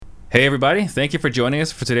Hey everybody, thank you for joining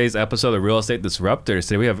us for today's episode of Real Estate Disruptors.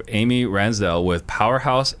 Today we have Amy Ransdell with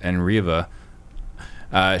Powerhouse and Riva.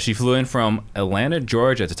 She flew in from Atlanta,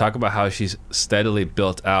 Georgia to talk about how she's steadily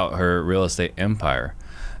built out her real estate empire.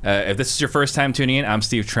 If this is your first time tuning in, I'm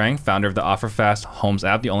Steve Trang, founder of the OfferFast Homes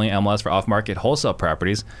app, the only MLS for off-market wholesale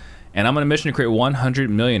properties. And I'm on a mission to create 100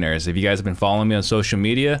 millionaires. If you guys have been following me on social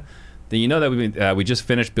media, then you know that we just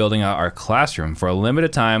finished building out our classroom. For a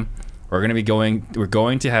limited time, we're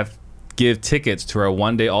going to give tickets to our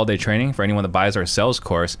one-day, all-day training for anyone that buys our sales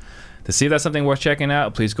course. To see if that's something worth checking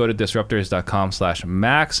out, please go to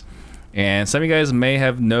disruptors.com/max. And some of you guys may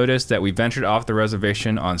have noticed that we ventured off the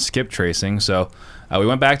reservation on skip tracing. So we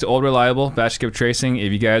went back to old reliable batch skip tracing.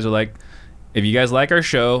 If you guys like our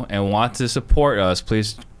show and want to support us,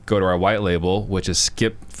 please go to our white label, which is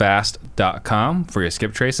skipfast.com for your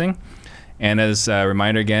skip tracing. And as a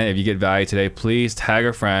reminder again, if you get value today, please tag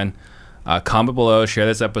a friend. Comment below, share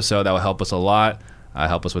this episode. That will help us a lot,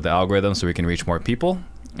 help us with the algorithm so we can reach more people.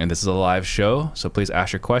 And this is a live show, so please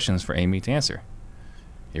ask your questions for Amy to answer.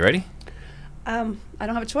 You ready? I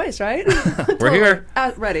don't have a choice, right? We're here.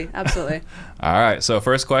 Ready, absolutely. All right, so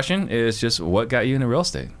first question is just what got you into real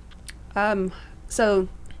estate? I'm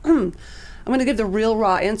going to give the real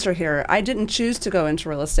raw answer here. I didn't choose to go into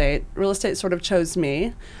real estate. Real estate sort of chose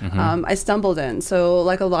me. Mm-hmm. I stumbled in. So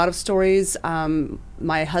like a lot of stories,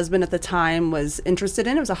 my husband at the time was interested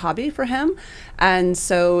in. It was a hobby for him. And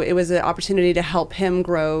so it was an opportunity to help him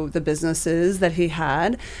grow the businesses that he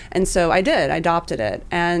had. And so I did. I adopted it.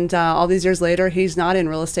 And all these years later, he's not in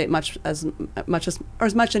real estate as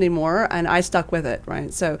much anymore. And I stuck with it,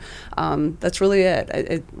 right? So that's really it.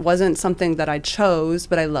 It wasn't something that I chose,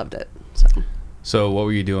 but I loved it. So what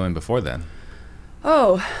were you doing before then?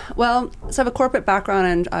 Oh, well, so I have a corporate background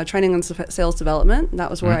in training and sales development.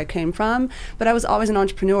 That was where I came from. But I was always an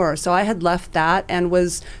entrepreneur. So I had left that and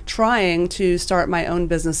was trying to start my own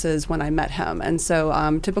businesses when I met him. And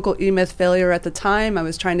so typical E-Myth failure at the time. I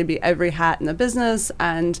was trying to be every hat in the business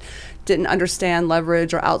and didn't understand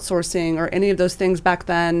leverage or outsourcing or any of those things back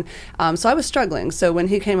then. So I was struggling. So when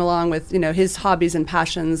he came along with, his hobbies and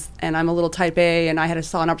passions, and I'm a little type A, and I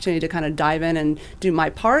saw an opportunity to kind of dive in and do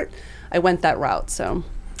my part, I went that route. So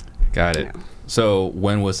got it. So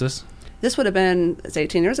when was this? This would have been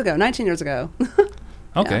 19 years ago.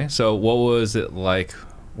 Okay. Yeah. So what was it like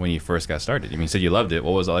when you first got started? You said you loved it.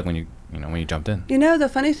 What was it like when you jumped in? The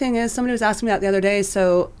funny thing is, somebody was asking me that the other day.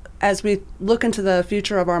 So as we look into the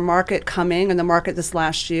future of our market coming and the market this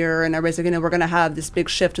last year, and everybody's like, we're going to have this big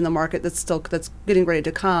shift in the market that's getting ready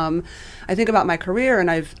to come. I think about my career,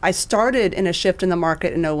 and I started in a shift in the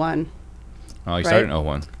market in 01. Oh, you started in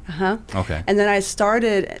 01. Uh-huh. Okay. And then I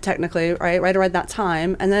started technically right around that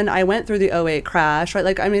time, and then I went through the 08 crash, right?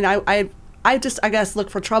 I guess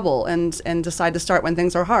look for trouble and decide to start when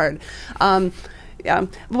things are hard. Yeah.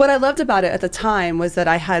 But what I loved about it at the time was that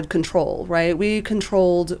I had control, right? We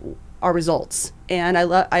controlled our results, and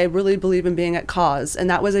I really believe in being at cause, and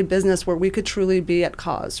that was a business where we could truly be at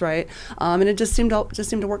cause, right? And it just seemed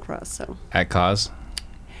to work for us. So at cause.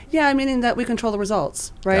 Yeah, meaning that we control the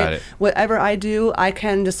results, right? Got it. Whatever I do, I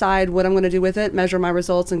can decide what I'm going to do with it, measure my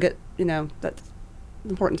results, and get, that's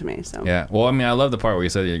important to me. So Yeah. Well, I love the part where you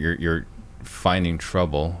said you're finding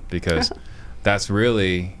trouble, because that's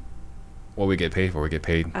really what we get paid for. We get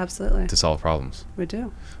paid absolutely to solve problems. We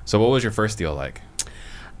do. So what was your first deal like?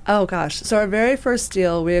 Oh, gosh. So our very first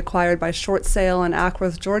deal we acquired by short sale in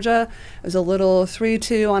Ackworth, Georgia. It was a little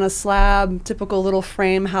 3-2 on a slab, typical little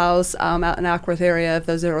frame house out in Ackworth area. If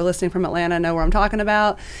those that are listening from Atlanta know where I'm talking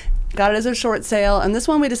about. Got it as a short sale. And this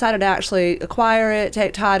one we decided to actually acquire it,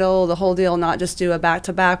 take title, the whole deal, not just do a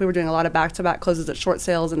back-to-back. We were doing a lot of back-to-back closes at short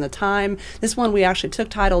sales in the time. This one we actually took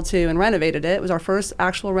title to and renovated it. It was our first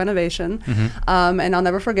actual renovation. Mm-hmm. And I'll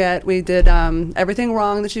never forget, we did everything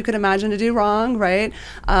wrong that you could imagine to do wrong, right?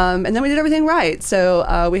 And then we did everything right.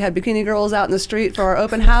 So we had bikini girls out in the street for our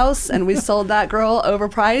open house, and we sold that girl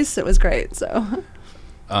overpriced. It was great. So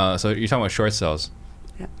so you're talking about short sales.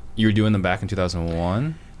 Yeah. You were doing them back in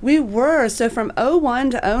 2001? We were. So from 01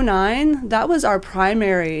 to 09, that was our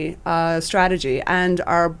primary strategy. And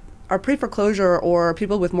our pre-foreclosure or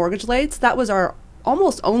people with mortgage rates, that was our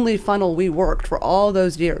almost only funnel we worked for all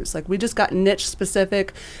those years. Like, we just got niche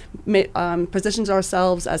specific, positions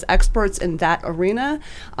ourselves as experts in that arena,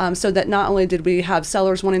 so that not only did we have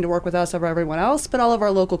sellers wanting to work with us over everyone else, but all of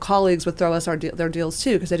our local colleagues would throw us their deals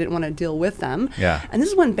too, because they didn't want to deal with them. Yeah. And this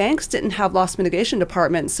is when banks didn't have loss mitigation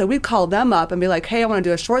departments, so we'd call them up and be like, hey, I want to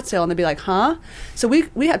do a short sale, and they'd be like, huh? So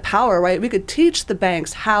we had power, right? We could teach the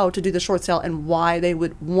banks how to do the short sale and why they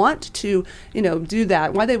would want to, do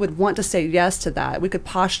that, why they would want to say yes to that. that. We could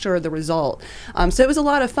posture the result. So it was a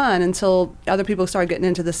lot of fun until other people started getting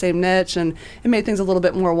into the same niche, and it made things a little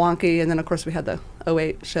bit more wonky. And then, of course, we had the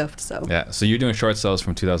 '08 shift. So Yeah. So you're doing short sales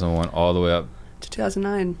from 2001 all the way up, to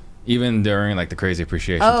 2009. even during like the crazy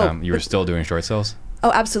appreciation Oh, time. You were still doing short sales.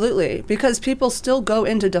 Oh, absolutely. Because people still go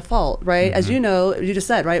into default, right? As you know, you just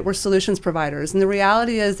said, right? We're solutions providers. And the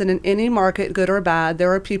reality is that in any market, good or bad,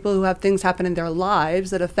 there are people who have things happen in their lives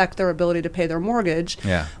that affect their ability to pay their mortgage,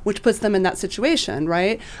 Yeah. which puts them in that situation,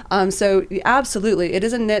 right? So absolutely, it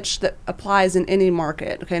is a niche that applies in any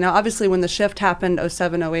market. Okay. Now, obviously, when the shift happened,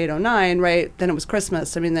 '07, '08, '09, right? Then it was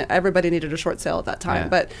Christmas. I mean, everybody needed a short sale at that time.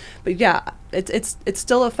 Yeah. But yeah, it's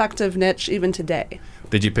still effective niche even today.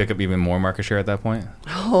 Did you pick up even more market share at that point?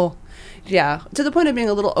 Oh, yeah, to the point of being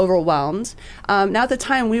a little overwhelmed. Now, at the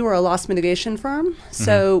time, we were a loss mitigation firm.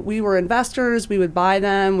 So we were investors. We would buy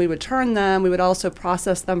them. We would turn them. We would also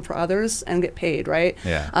process them for others and get paid, right?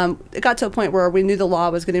 Yeah. It got to a point where we knew the law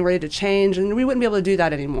was getting ready to change, and we wouldn't be able to do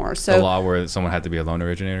that anymore. So The law where someone had to be a loan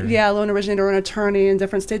originator? yeah, loan originator or an attorney in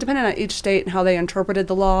different states, depending on each state and how they interpreted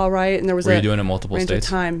the law, right? And there was Were you doing it in multiple range states? of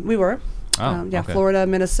time. We were. Oh, Yeah, okay. Florida,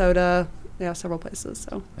 Minnesota, yeah, several places.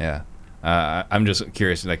 So Yeah. I'm just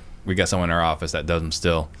curious, like, we got someone in our office that does them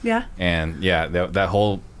still. yeah. And yeah, that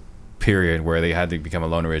whole period where they had to become a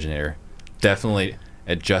loan originator definitely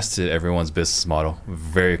adjusted everyone's business model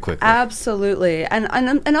very quickly. Absolutely. And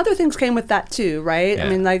other things came with that too, right? Yeah. I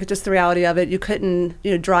mean, like just the reality of it, you couldn't,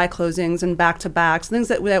 dry closings and back-to-backs, things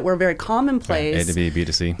that were very commonplace. It had to be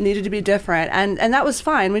B2C. Needed to be different, and that was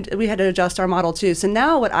fine. We had to adjust our model too. So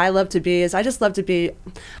now what I love to be is I just love to be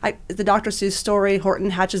the Dr. Seuss story, Horton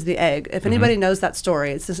hatches the egg. If anybody knows that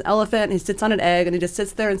story, it's this elephant and he sits on an egg and he just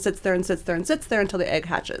sits there and sits there and sits there and sits there until the egg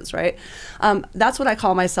hatches, right? That's what I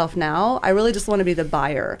call myself now. I really just want to be the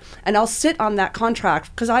buyer, and I'll sit on that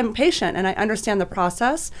contract because I'm patient and I understand the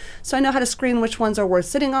process. So I know how to screen which ones are worth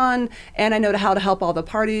sitting on, and I know how to help all the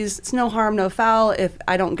parties. It's no harm, no foul. If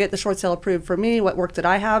I don't get the short sale approved for me, what work did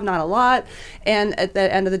I have? Not a lot. And at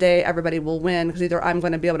the end of the day, everybody will win because either I'm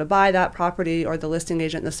going to be able to buy that property or the listing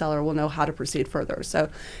agent and the seller will know how to proceed further. So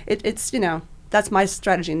it's that's my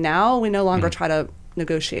strategy now. We no longer try to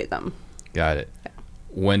negotiate them. Got it. Yeah.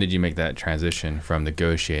 When did you make that transition from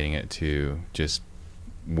negotiating it to just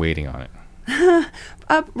waiting on it?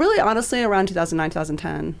 Really, honestly, around 2009,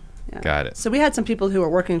 2010. Yeah. Got it. So we had some people who were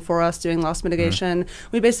working for us doing loss mitigation.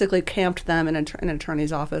 We basically camped them in an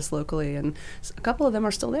attorney's office locally, and a couple of them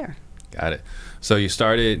are still there. Got it. So you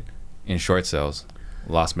started in short sales,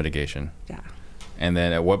 loss mitigation. Yeah. And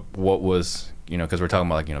then at what was, because we're talking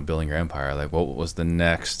about like, building your empire, like what was the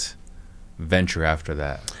next venture after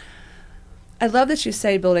that? I love that you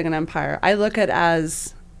say building an empire. I look at it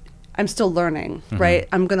as I'm still learning, right?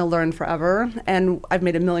 I'm going to learn forever. And I've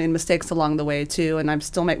made a million mistakes along the way too. And I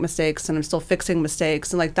still make mistakes and I'm still fixing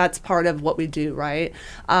mistakes. And like, that's part of what we do, right?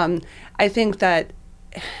 I think that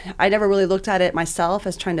I never really looked at it myself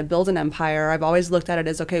as trying to build an empire. I've always looked at it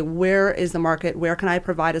as, okay, where is the market? Where can I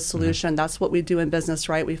provide a solution? That's what we do in business,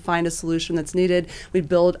 right? We find a solution that's needed. We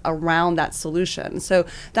build around that solution. So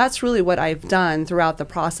that's really what I've done throughout the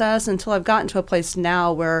process until I've gotten to a place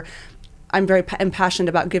now where I'm very impassioned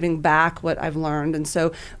about giving back what I've learned. And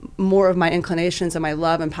so more of my inclinations and my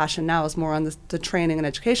love and passion now is more on the training and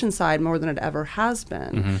education side more than it ever has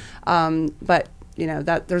been. But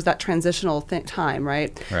that there's that transitional time,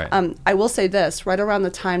 right? Right. I will say this, right around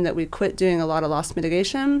the time that we quit doing a lot of loss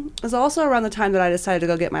mitigation is also around the time that I decided to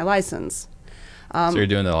go get my license. So you're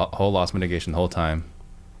doing the whole loss mitigation the whole time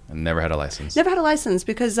and never had a license? Never had a license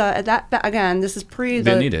because again, this is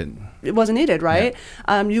Didn't need it. It wasn't needed, right?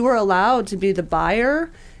 Yeah. You were allowed to be the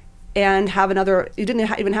buyer and have you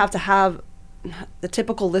didn't even have to have the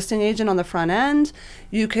typical listing agent on the front end.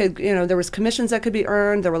 You could, there was commissions that could be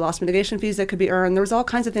earned. There were loss mitigation fees that could be earned. There was all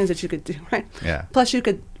kinds of things that you could do, right? Yeah. Plus you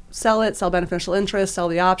could sell beneficial interest, sell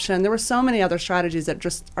the option. There were so many other strategies that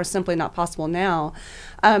just are simply not possible now.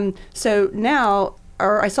 So now,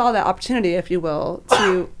 I saw that opportunity, if you will,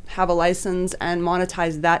 to have a license and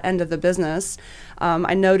monetize that end of the business.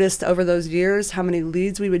 I noticed over those years how many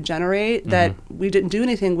leads we would generate that we didn't do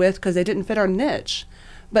anything with because they didn't fit our niche.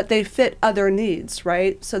 But they fit other needs,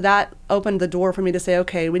 right? So that opened the door for me to say,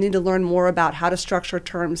 okay, we need to learn more about how to structure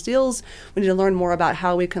terms deals. We need to learn more about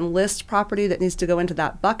how we can list property that needs to go into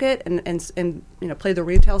that bucket and play the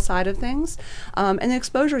retail side of things. And the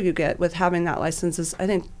exposure you get with having that license is, I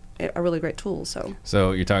think, a really great tool. So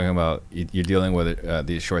you're talking about you're dealing with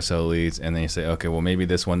these short sale leads, and then you say, okay, well maybe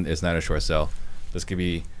this one is not a short sale. This could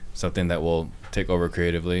be something that we'll take over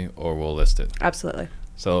creatively, or we'll list it. Absolutely.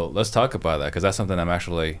 So let's talk about that, because that's something I'm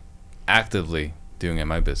actually actively doing in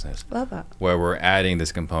my business. Love that. Where we're adding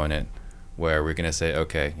this component where we're going to say,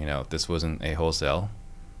 okay, this wasn't a wholesale.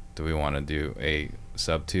 Do we want to do a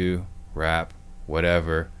sub 2, wrap,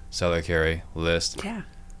 whatever, seller carry, list? Yeah.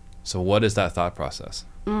 So what is that thought process?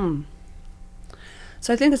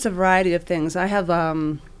 So I think it's a variety of things. I have,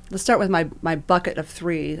 let's start with my bucket of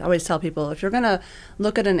 3. I always tell people, if you're going to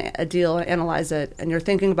look at a deal and analyze it, and you're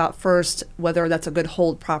thinking about first whether that's a good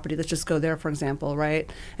hold property, let's just go there, for example,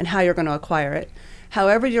 right? And how you're going to acquire it.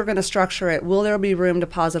 However you're going to structure it, will there be room to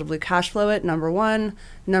positively cash flow it, number 1?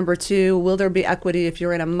 Number 2, will there be equity if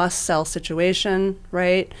you're in a must-sell situation,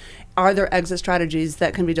 right? Are there exit strategies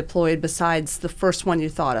that can be deployed besides the first one you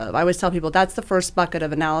thought of? I always tell people that's the first bucket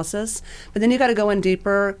of analysis, but then you got to go in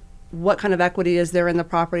deeper. What kind of equity is there in the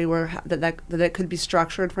property where that could be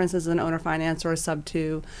structured, for instance, as an owner finance or a sub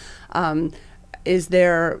 2? Is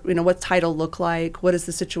there, what title look like? What is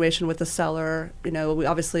the situation with the seller?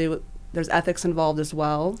 Obviously there's ethics involved as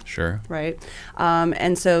well. Sure. Right.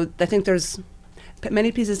 And so I think there's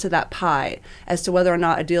many pieces to that pie as to whether or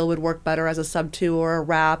not a deal would work better as a sub 2 or a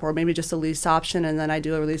wrap, or maybe just a lease option, and then I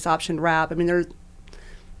do a lease option wrap. I mean,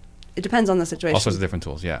 it depends on the situation. All sorts of different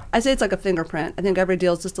tools, yeah. I say it's like a fingerprint. I think every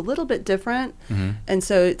deal is just a little bit different. And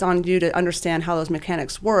so it's on you to understand how those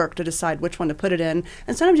mechanics work to decide which one to put it in.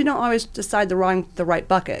 And sometimes you don't always decide the right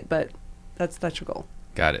bucket, but that's your goal.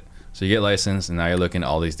 Got it. So you get licensed, and now you're looking at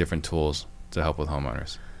all these different tools to help with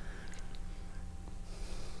homeowners.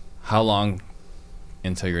 How long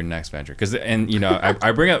until your next venture?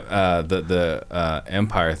 I bring up the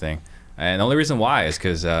Empire thing, and the only reason why is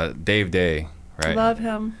because Dave Day, right? Love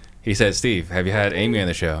him. He said, "Steve, have you had Amy on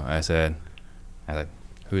the show?" I said,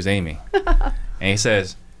 "Who's Amy?" And he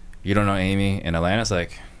says, "You don't know Amy?" And Atlanta's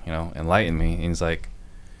like, enlighten me. And he's like,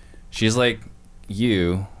 "She's like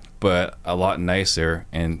you, but a lot nicer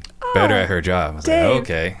and better at her job." I was Dave, like,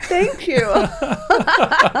 "Okay." Thank you.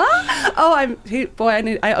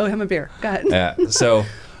 I owe him a beer. Go ahead. Yeah. So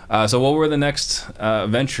what were the next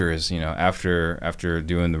ventures? After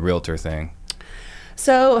doing the realtor thing.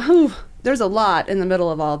 So there's a lot in the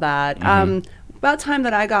middle of all that. About time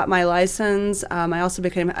that I got my license, I also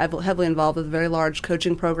became heavily involved with a very large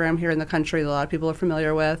coaching program here in the country that a lot of people are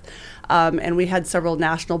familiar with. And we had several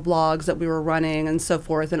national blogs that we were running and so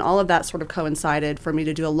forth. And all of that sort of coincided for me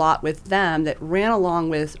to do a lot with them that ran along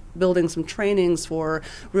with building some trainings for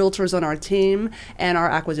realtors on our team and our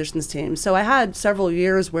acquisitions team. So I had several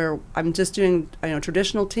years where I'm just doing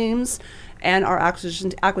traditional teams and our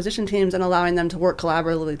acquisition teams, and allowing them to work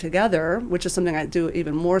collaboratively together, which is something I do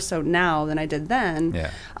even more so now than I did then. Yeah.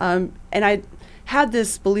 And I had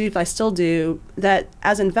this belief, I still do, that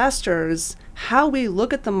as investors, how we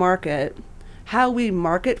look at the market, how we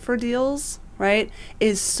market for deals, right,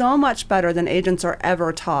 is so much better than agents are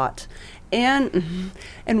ever taught. And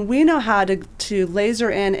we know how to laser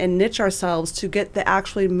in and niche ourselves to get the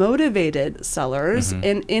actually motivated sellers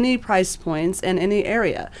in any price points in any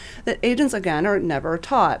area that agents, again, are never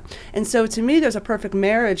taught. And so to me, there's a perfect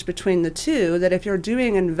marriage between the two, that if you're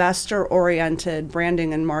doing investor-oriented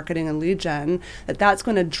branding and marketing and lead gen, that's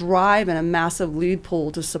going to drive in a massive lead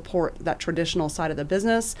pool to support that traditional side of the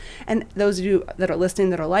business. And those of you that are listening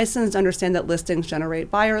that are licensed understand that listings generate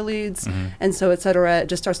buyer leads, and so et cetera. It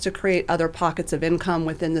just starts to create other pockets of income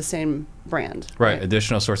within the same brand. Right.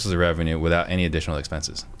 Additional sources of revenue without any additional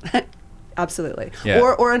expenses. Absolutely. Yeah.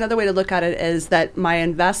 Or another way to look at it is that my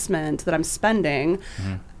investment that I'm spending,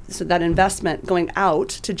 so that investment going out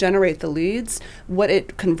to generate the leads, what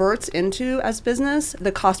it converts into as business,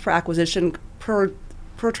 the cost per acquisition per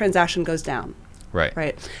transaction goes down. Right.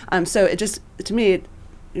 Right. So it just, to me,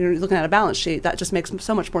 you're looking at a balance sheet, that just makes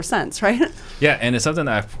so much more sense, right? Yeah, and it's something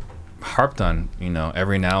that I've harped on,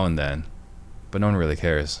 every now and then, but no one really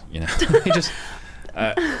cares, there's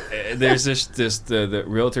the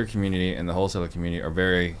realtor community and the wholesaler community are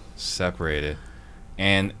very separated,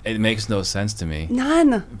 and it makes no sense to me.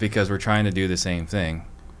 None. Because we're trying to do the same thing.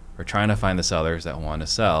 We're trying to find the sellers that want to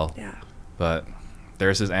sell. Yeah. But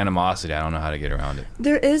there's this animosity. I don't know how to get around it.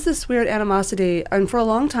 There is this weird animosity, and for a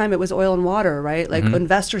long time it was oil and water, right? Like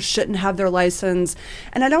investors shouldn't have their license.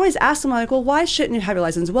 And I'd always ask them, like, well, why shouldn't you have your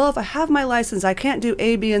license? Well, if I have my license, I can't do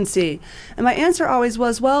A, B, and C. And my answer always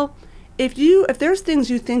was, well, if there's things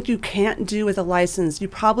you think you can't do with a license, you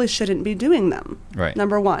probably shouldn't be doing them. Right.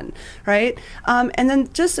 Number one, right? And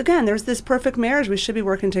then just, again, there's this perfect marriage. We should be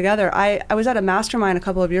working together. I was at a mastermind a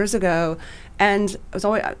couple of years ago, and there's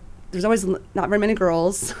always not very many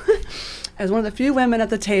girls. I was one of the few women at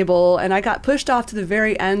the table, and I got pushed off to the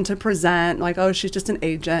very end to present, like, oh, she's just an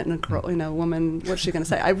agent and a girl, woman, what's she going to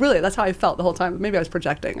say? That's how I felt the whole time. Maybe I was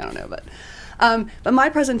projecting, I don't know. But But my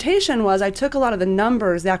presentation was I took a lot of the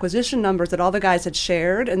numbers, the acquisition numbers that all the guys had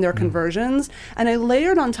shared in their conversions, and I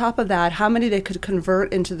layered on top of that how many they could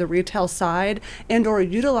convert into the retail side and or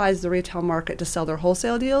utilize the retail market to sell their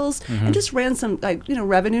wholesale deals, and just ran some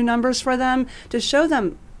revenue numbers for them to show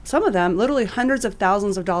them. Some of them, literally hundreds of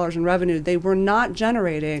thousands of dollars in revenue, they were not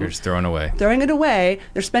generating. They're just throwing it away.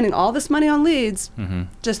 They're spending all this money on leads,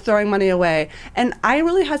 just throwing money away. And I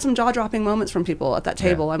really had some jaw-dropping moments from people at that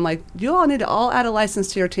table. Yeah. I'm like, you all need to all add a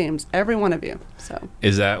license to your teams, every one of you. So.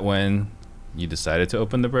 Is that when you decided to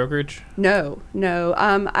open the brokerage? No.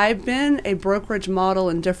 I've been a brokerage model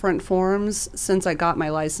in different forms since I got my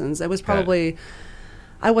license. It was probably...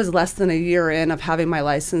 I was less than a year in of having my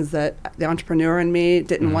license that the entrepreneur in me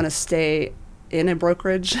didn't want to stay in a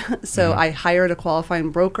brokerage. So I hired a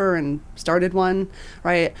qualifying broker and started one,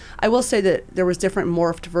 right? I will say that there was different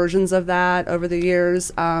morphed versions of that over the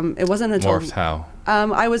years. It wasn't until... Morphed how?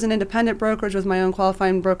 I was an independent brokerage with my own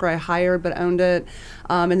qualifying broker. I hired but owned it.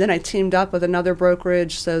 And then I teamed up with another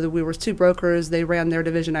brokerage so that we were two brokers. They ran their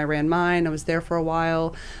division. I ran mine. I was there for a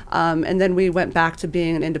while. And then we went back to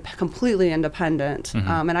being completely independent.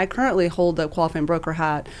 And I currently hold the qualifying broker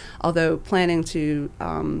hat, although planning to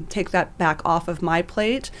take that back off of my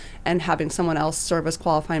plate and having someone else serve as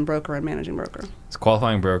qualifying broker and managing broker. Does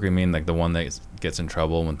qualifying broker mean like the one that gets in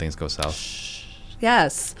trouble when things go south?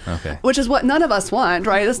 Yes. Okay. Which is what none of us want,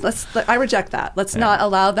 right? I reject that. Let's not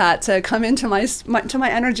allow that to come into my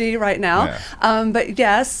energy right now. Yeah. But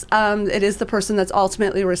yes, it is the person that's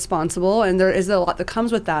ultimately responsible, and there is a lot that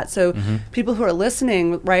comes with that. So people who are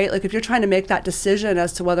listening, right? Like if you're trying to make that decision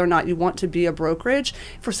as to whether or not you want to be a brokerage,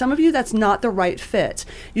 for some of you that's not the right fit.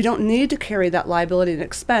 You don't need to carry that liability and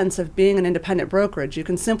expense of being an independent brokerage. You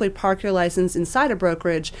can simply park your license inside a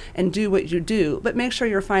brokerage and do what you do, but make sure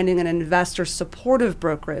you're finding an investor supportive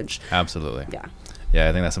brokerage. Absolutely. Yeah. Yeah,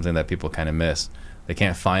 I think that's something that people kind of miss. They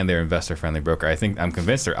can't find their investor-friendly broker. I'm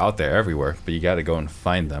convinced they're out there everywhere, but you got to go and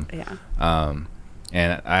find them. Yeah.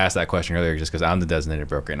 And I asked that question earlier just because I'm the designated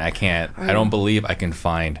broker, and I don't believe I can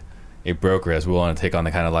find a broker that's willing to take on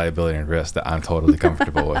the kind of liability and risk that I'm totally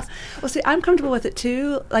comfortable with. Well, see, I'm comfortable with it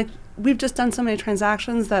too. Like, we've just done so many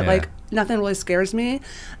transactions that like nothing really scares me,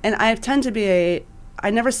 and I tend to be I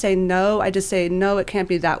never say no. I just say, no, it can't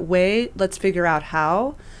be that way. Let's figure out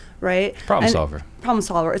how, right? Problem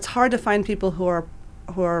solver. It's hard to find people who are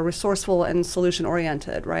resourceful and solution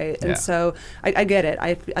oriented, right? And so I get it.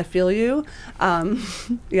 I feel you.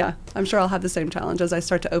 Yeah, I'm sure I'll have the same challenge as I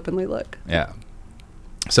start to openly look. Yeah.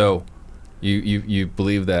 So you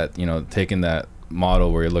believe that, taking that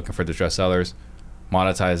model where you're looking for distressed sellers,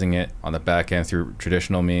 monetizing it on the back end through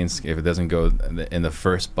traditional means, if it doesn't go in the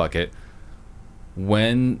first bucket,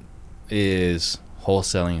 when is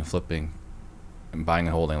wholesaling and flipping and buying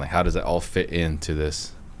and holding, like how does that all fit into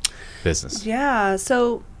this business? Yeah,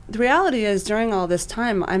 so the reality is during all this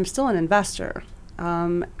time, I'm still an investor.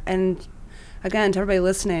 And again, to everybody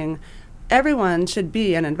listening, everyone should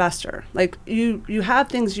be an investor. Like you have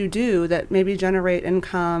things you do that maybe generate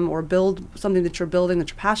income or build something that you're building that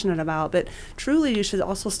you're passionate about, but truly you should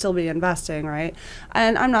also still be investing, right?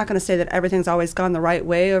 And I'm not going to say that everything's always gone the right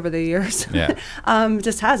way over the years. Yeah. It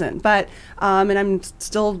just hasn't. But and I'm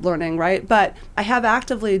still learning, right? But I have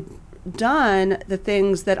actively done the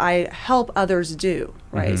things that I help others do,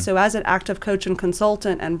 right? So as an active coach and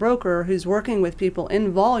consultant and broker who's working with people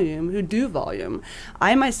in volume, who do volume,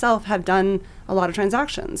 I myself have done a lot of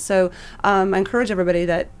transactions. So I encourage everybody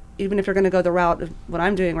that even if you're going to go the route of what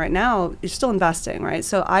I'm doing right now, you're still investing, right?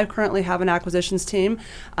 So I currently have an acquisitions team.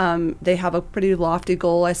 They have a pretty lofty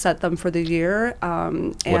goal I set them for the year.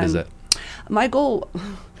 What is it? My goal...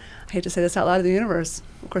 I hate to say this out loud to the universe.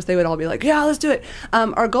 Of course, they would all be like, yeah, let's do it.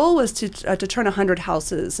 Our goal was to turn 100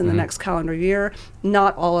 houses in the next calendar year.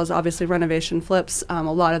 Not all is obviously renovation flips. A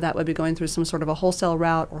lot of that would be going through some sort of a wholesale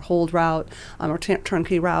route or hold route or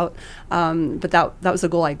turnkey route. But that was the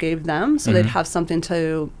goal I gave them. So they'd have something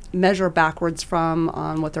to measure backwards from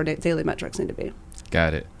on what their daily metrics need to be.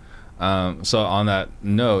 Got it. So on that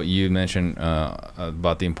note, you mentioned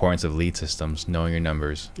about the importance of lead systems, knowing your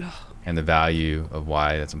numbers. And the value of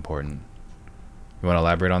why that's important. You want to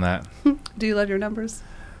elaborate on that? Do you love your numbers?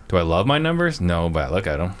 Do I love my numbers? No, but I look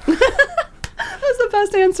at them. That's the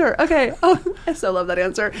best answer. Okay. Oh, I so love that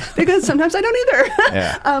answer because sometimes I don't either.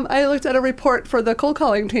 Yeah. I looked at a report for the cold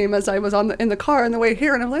calling team as I was in the car on the way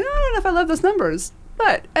here, and I'm like, I don't know if I love those numbers,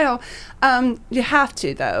 but you have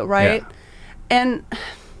to though, right? Yeah. And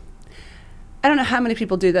I don't know how many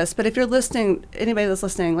people do this, but if you're listening, anybody that's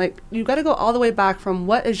listening, like you got to go all the way back from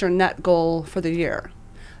what is your net goal for the year,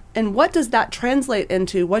 and what does that translate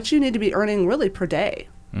into? What you need to be earning really per day,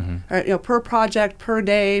 Right, per project, per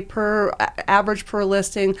day, average per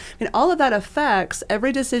listing. I mean, all of that affects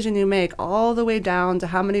every decision you make, all the way down to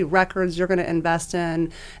how many records you're going to invest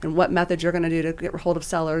in and what method you're going to do to get hold of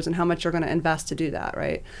sellers and how much you're going to invest to do that,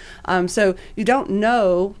 right? So you don't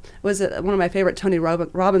know, one of my favorite Tony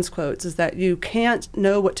Robbins quotes is that you can't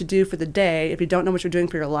know what to do for the day if you don't know what you're doing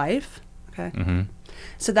for your life, okay?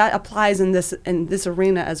 So that applies in this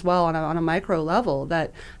arena as well on a micro level,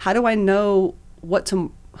 that how do I know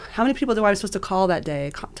how many people do I supposed to call that day,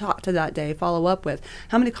 talk to that day, follow up with?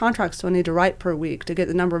 How many contracts do I need to write per week to get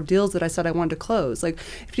the number of deals that I said I wanted to close? Like,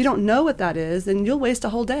 if you don't know what that is, then you'll waste a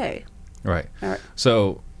whole day. Right.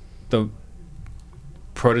 So the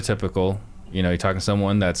prototypical, you're talking to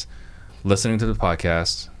someone that's listening to the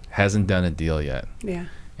podcast, hasn't done a deal yet. Yeah.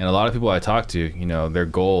 And a lot of people I talk to, their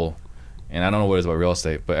goal, and I don't know what it is about real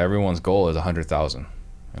estate, but everyone's goal is 100,000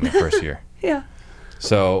 in the first year. Yeah.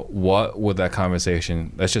 So what would that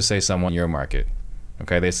conversation, let's just say someone in your market,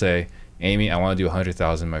 okay, they say, Amy, I want to do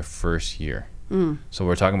 100,000 my first year. So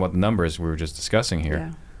we're talking about the numbers we were just discussing here.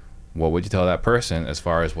 Yeah. What would you tell that person as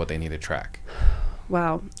far as what they need to track?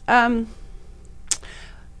 Wow. And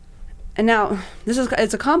now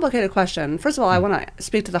it's a complicated question. First of all, I want to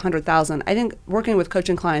speak to the 100,000. I think working with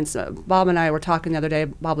coaching clients, Bob and I were talking the other day,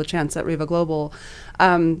 Bob LaChance at Riva Global,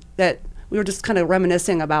 that we were just kind of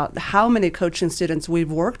reminiscing about how many coaching students we've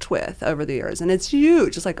worked with over the years. And it's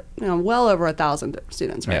huge. It's like, well over 1,000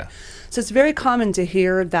 students, right? Yeah. So it's very common to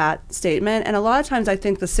hear that statement. And a lot of times I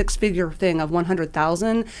think the six-figure thing of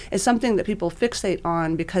 100,000 is something that people fixate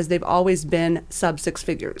on because they've always been sub six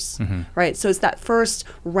figures, right? So it's that first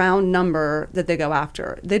round number that they go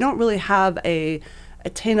after. They don't really have a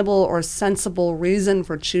attainable or sensible reason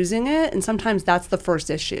for choosing it, and sometimes that's the first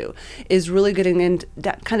issue, is really getting in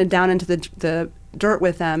kind of down into the dirt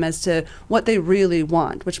with them as to what they really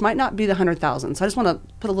want, which might not be the 100,000. So I just want to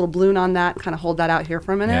put a little balloon on that, kind of hold that out here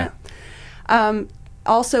for a minute. Yeah.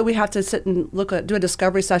 Also, we have to sit and do a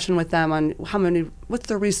discovery session with them on what's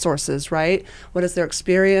their resources, right? What is their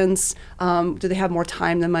experience? Do they have more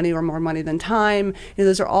time than money or more money than time?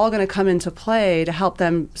 Those are all going to come into play to help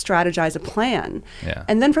them strategize a plan. Yeah.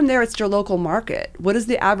 And then from there, it's your local market. What is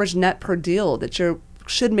the average net per deal that you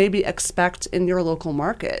should maybe expect in your local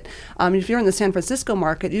market? If you're in the San Francisco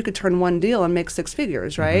market, you could turn one deal and make six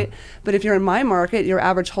figures, right? But if you're in my market, your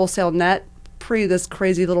average wholesale net pre this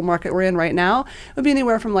crazy little market we're in right now would be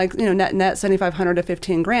anywhere from net 7,500 to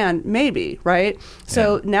 15 grand, maybe, right?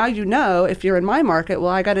 So now if you're in my market,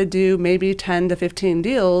 well, I got to do maybe 10 to 15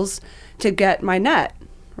 deals to get my net,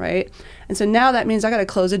 right? And so now that means I got to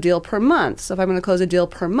close a deal per month. So if I'm going to close a deal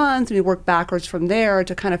per month, we work backwards from there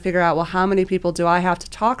to kind of figure out, well, how many people do I have to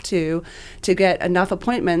talk to get enough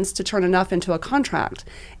appointments to turn enough into a contract?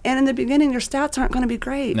 And in the beginning, your stats aren't going to be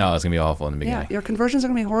great. No, it's going to be awful in the beginning. Yeah, your conversions are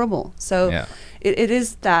going to be horrible. So it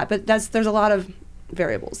is that, but there's a lot of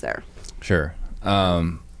variables there. Sure.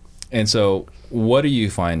 And so what are you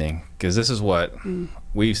finding? Because this is what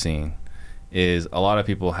we've seen. Is a lot of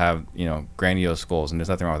people have, grandiose goals, and there's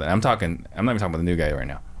nothing wrong with that. I'm not even talking about the new guy right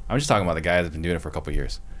now. I'm just talking about the guy that's been doing it for a couple of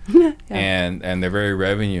years. And they're very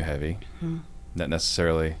revenue heavy, not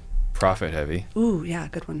necessarily profit heavy. Ooh, yeah,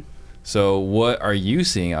 good one. So what are you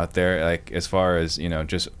seeing out there, like as far as,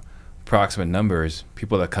 just approximate numbers,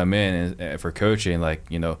 people that come in for coaching,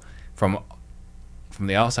 from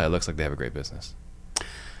the outside, it looks like they have a great business.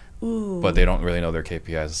 Ooh. But they don't really know their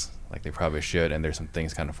KPIs like they probably should, and there's some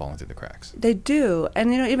things kind of falling through the cracks. They do, and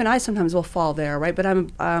even I sometimes will fall there, right? But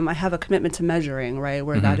I have a commitment to measuring, right,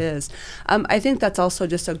 where that is. I think that's also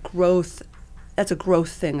just a growth. That's a growth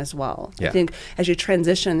thing as well. Yeah. I think as you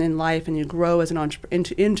transition in life and you grow as an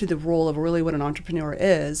into the role of really what an entrepreneur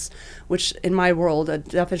is, which in my world, a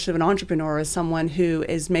definition of an entrepreneur is someone who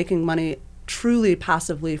is making money truly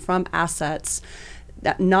passively from assets,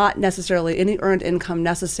 that not necessarily any earned income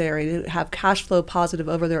necessary to have cash flow positive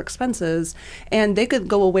over their expenses. And they could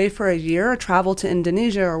go away for a year, travel to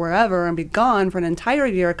Indonesia or wherever and be gone for an entire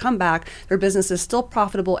year, come back, their business is still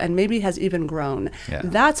profitable and maybe has even grown. Yeah.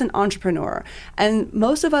 That's an entrepreneur. And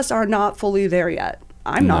most of us are not fully there yet.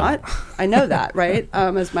 I'm not. I know that, right?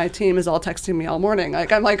 As my team is all texting me all morning,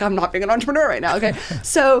 I'm not being an entrepreneur right now. Okay,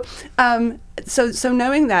 so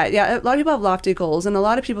knowing that, a lot of people have lofty goals, and a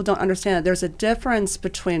lot of people don't understand that there's a difference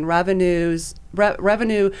between revenue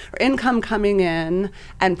or income coming in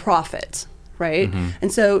and profit, right?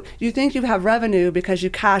 And so you think you have revenue because you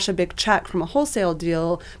cash a big check from a wholesale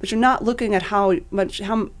deal, but you're not looking at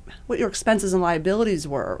what your expenses and liabilities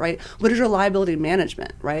were, right? What is your liability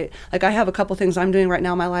management, right? Like I have a couple things I'm doing right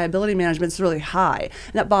now. My liability management is really high,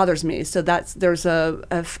 and that bothers me. So there's an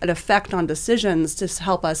effect on decisions to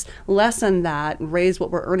help us lessen that and raise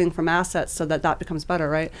what we're earning from assets so that becomes better,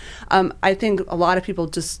 right? I think a lot of people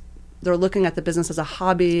they're looking at the business as a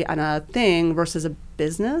hobby and a thing versus a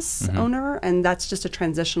business owner, and that's just a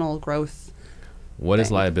transitional growth. What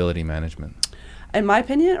is liability management? In my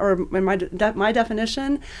opinion, or in my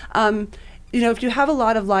definition, if you have a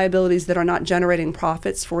lot of liabilities that are not generating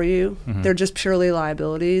profits for you, they're just purely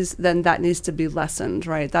liabilities, then that needs to be lessened,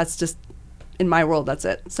 right? That's just, in my world, that's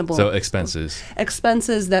it. Simple. So expenses.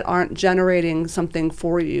 Expenses that aren't generating something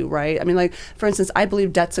for you, right? I mean, like, for instance, I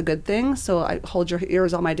believe debt's a good thing, so I hold your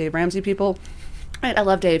ears, all my Dave Ramsey people. Right? I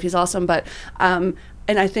love Dave, he's awesome, but, and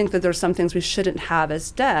I think that there's some things we shouldn't have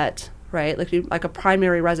as debt, right? Like a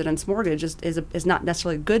primary residence mortgage is not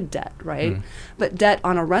necessarily good debt, right? But debt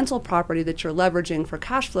on a rental property that you're leveraging for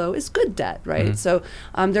cash flow is good debt, right? So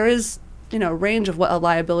there is, range of what a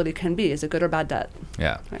liability can be. Is it good or bad debt?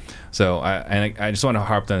 Yeah. Right. So I just want to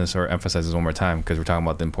harp on this or emphasize this one more time because we're talking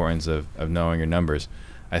about the importance of knowing your numbers.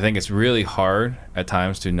 I think it's really hard at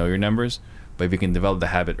times to know your numbers, but if you can develop the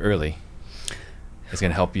habit early, it's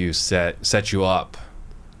going to help you set you up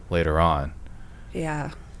later on.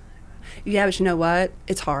 Yeah. Yeah, but you know what?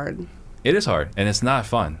 It's hard. It is hard, and it's not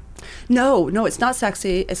fun. No, it's not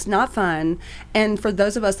sexy. It's not fun. And for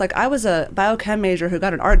those of us, like I was a biochem major who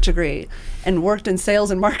got an art degree and worked in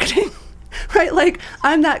sales and marketing, right? Like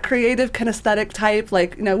I'm that creative kinesthetic type,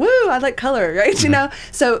 like, woo, I like color, right?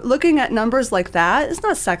 So looking at numbers like that, it's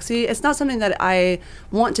not sexy. It's not something that I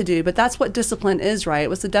want to do, but that's what discipline is, right?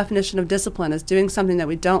 What's the definition of discipline? Is doing something that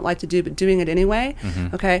we don't like to do, but doing it anyway,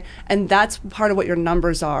 okay? And that's part of what your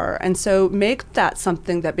numbers are. And so make that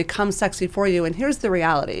something that becomes sexy for you. And here's the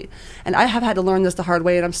reality. And I have had to learn this the hard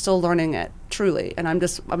way, and I'm still learning it, truly. And I'm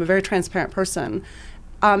a very transparent person,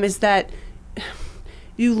 is that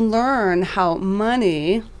you learn how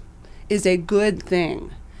money is a good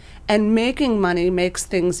thing, and making money makes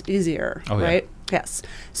things easier, right? Yes.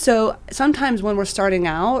 So sometimes when we're starting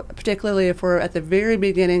out, particularly if we're at the very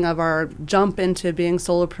beginning of our jump into being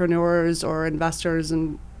solopreneurs or investors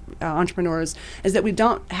and entrepreneurs, is that we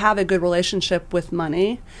don't have a good relationship with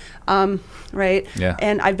money, right? Yeah.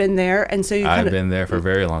 And I've been there, and so I've been there for a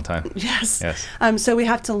very long time. Yes. So we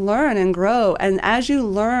have to learn and grow, and as you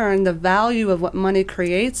learn the value of what money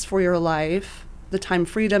creates for your life, the time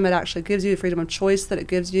freedom it actually gives you, the freedom of choice that it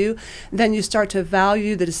gives you, then you start to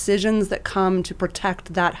value the decisions that come to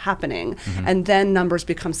protect that happening. And then numbers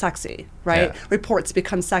become sexy, right? Yeah. Reports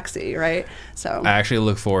become sexy, right? So I actually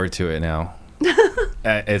look forward to it now.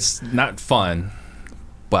 It's not fun,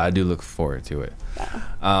 but I do look forward to it.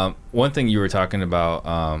 Yeah. One thing you were talking about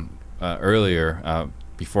earlier,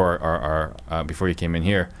 before before you came in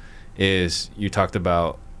here, is you talked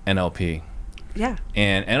about NLP. Yeah.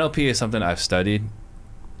 And NLP is something I've studied.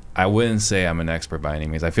 I wouldn't say I'm an expert by any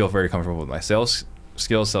means. I feel very comfortable with my sales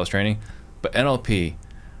skills, sales training, but NLP,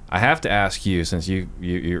 I have to ask you, since you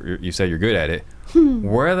said you're good at it,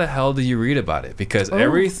 where the hell do you read about it? Because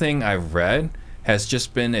everything I've read has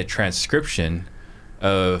just been a transcription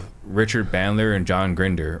of Richard Bandler and John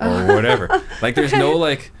Grinder or whatever. Like there's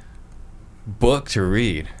no book to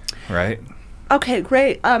read, right? Okay,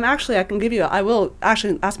 great. Actually, I will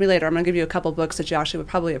actually ask me later. I'm going to give you a couple books that you actually would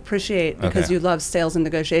probably appreciate because you love sales and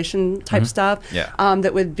negotiation type stuff. Yeah.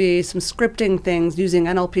 That would be some scripting things using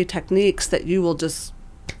NLP techniques that you will just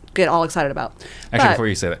get all excited about. Actually, before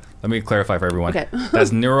you say that, let me clarify for everyone. Okay.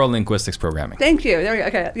 That's neuro-linguistics programming. Thank you. There we go.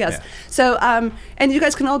 Okay, yes. Yeah. So, and you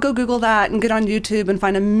guys can all go Google that and get on YouTube and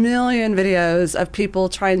find a million videos of people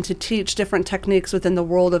trying to teach different techniques within the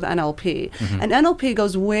world of NLP. And NLP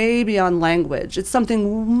goes way beyond language. It's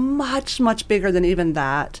something much, much bigger than even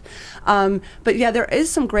that. But yeah, there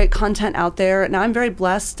is some great content out there. Now, I'm very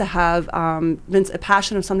blessed to have been a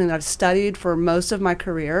passion of something that I've studied for most of my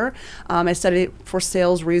career. I studied for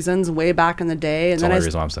sales reasons way back in the day. And That's the only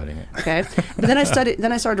reason why I'm studying it. Okay. But then I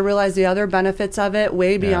started to realize the other benefits of it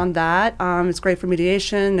way beyond that. It's great for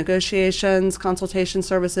mediation, negotiations, consultation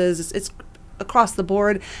services. It's across the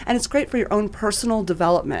board, and it's great for your own personal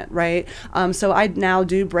development, right? So I now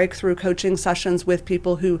do breakthrough coaching sessions with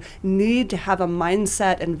people who need to have a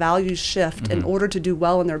mindset and value shift in order to do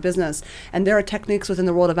well in their business. And there are techniques within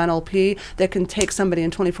the world of NLP that can take somebody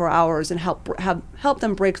in 24 hours and help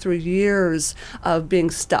them break through years of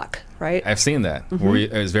being stuck, right? I've seen that. Where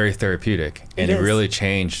it was very therapeutic, and it really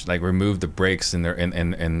changed, removed the brakes in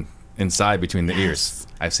inside between the ears.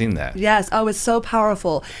 I've seen that. Yes. Oh, it's so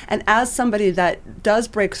powerful. And as somebody that does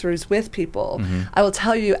breakthroughs with people, I will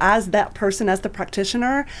tell you, as that person, as the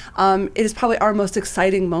practitioner, it is probably our most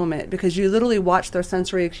exciting moment, because you literally watch their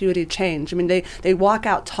sensory acuity change. I mean, they walk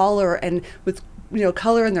out taller and with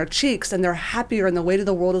color in their cheeks, and they're happier, and the weight of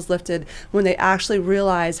the world is lifted when they actually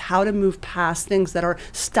realize how to move past things that are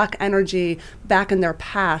stuck energy back in their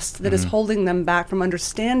past that is holding them back from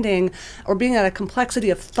understanding or being at a complexity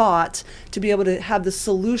of thought to be able to have the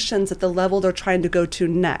solutions at the level they're trying to go to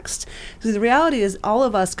next. Because the reality is, all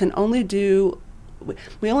of us can only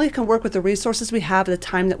we only can work with the resources we have at the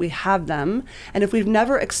time that we have them. And if we've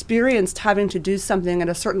never experienced having to do something at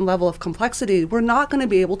a certain level of complexity, we're not going to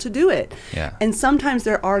be able to do it. Yeah. And sometimes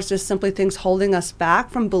there are just simply things holding us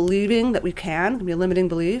back from believing that we can. It can be a limiting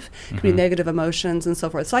belief, it can be negative emotions and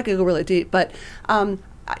so forth. So I could go really deep. But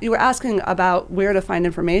you were asking about where to find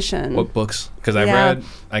information. What books? Because I read,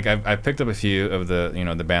 I picked up a few of the,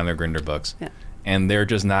 the Bandler Grinder books, and they're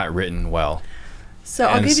just not written well. So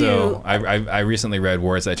I'll give you. I recently read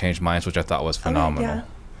Words That Changed Minds, which I thought was phenomenal.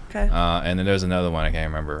 Okay. And then there's another one I can't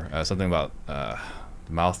remember. Something about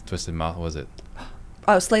twisted mouth. What was it?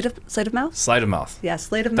 Oh, Sleight of Mouth. Sleight of Mouth. Yeah,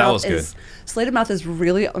 Sleight of That Mouth was good. Sleight of Mouth is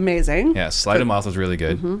really amazing. Yeah, Sleight of Mouth was really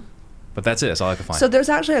good. But that's it. That's all I could find. So there's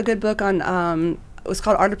actually a good book on. It was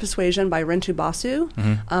called Art of Persuasion by Rintu Basu.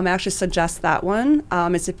 I actually suggest that one.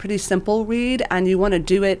 It's a pretty simple read, and you want to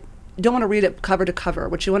do it. You don't want to read it cover to cover.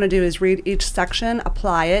 What you want to do is read each section,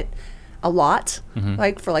 apply it a lot,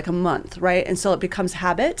 for a month, right? And so it becomes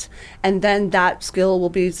habit, and then that skill will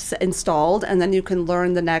be installed, and then you can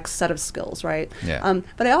learn the next set of skills, right? Yeah.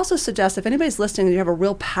 But I also suggest, if anybody's listening and you have a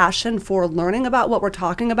real passion for learning about what we're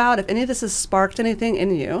talking about, if any of this has sparked anything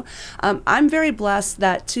in you, I'm very blessed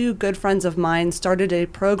that two good friends of mine started a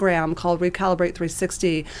program called Recalibrate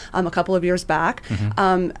 360 a couple of years back.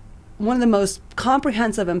 One of the most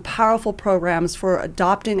comprehensive and powerful programs for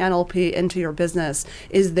adopting NLP into your business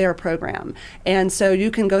is their program. And so you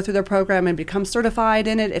can go through their program and become certified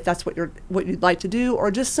in it if that's what you'd like to do, or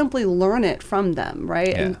just simply learn it from them, right?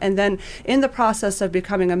 Yeah. And then in the process of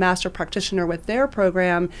becoming a master practitioner with their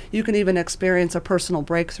program, you can even experience a personal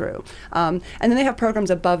breakthrough. And then they have programs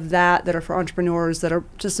above that are for entrepreneurs that are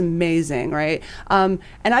just amazing, right? And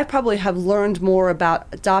I probably have learned more about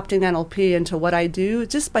adopting NLP into what I do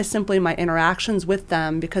just by simply my interactions with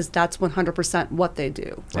them, because that's 100% what they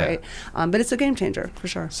do, right? But it's a game changer for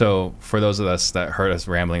sure. So for those of us that heard us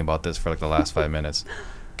rambling about this for the last 5 minutes,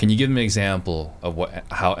 can you give me an example of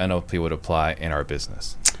how NLP would apply in our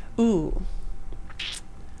business? Ooh.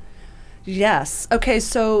 Yes. Okay,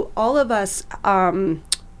 so all of us,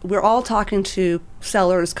 we're all talking to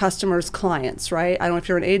sellers, customers, clients, right? I don't know if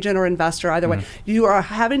you're an agent or investor, either way. You are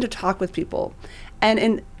having to talk with people.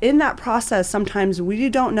 And in that process, sometimes we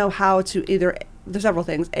don't know how to there's several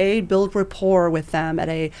things. A, build rapport with them at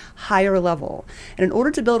a higher level. And in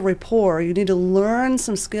order to build rapport, you need to learn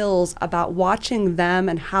some skills about watching them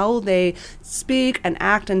and how they speak and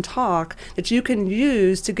act and talk that you can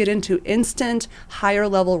use to get into instant higher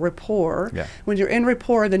level rapport. Yeah. When you're in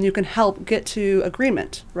rapport, then you can help get to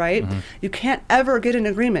agreement, right? You can't ever get an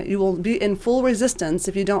agreement. You will be in full resistance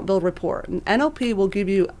if you don't build rapport. And NLP will give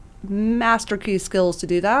you master key skills to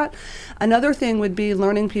do that. Another thing would be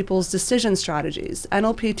learning people's decision strategies.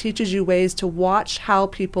 NLP teaches you ways to watch how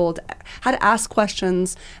to ask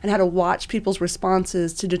questions and how to watch people's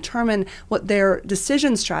responses to determine what their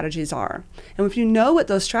decision strategies are. And if you know what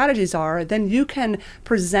those strategies are, then you can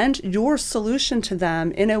present your solution to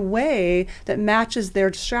them in a way that matches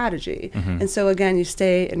their strategy. And so again, you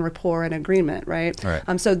stay in rapport and agreement, right?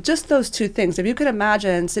 So just those two things. If you could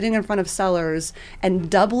imagine sitting in front of sellers and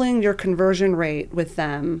doubling your conversion rate with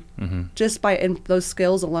them just by those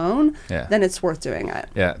skills alone, then it's worth doing it.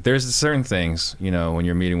 Yeah, there's certain things, when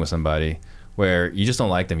you're meeting with somebody where you just don't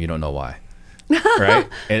like them, you don't know why. Right?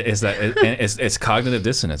 It's cognitive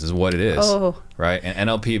dissonance is what it is. Right? And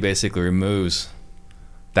NLP basically removes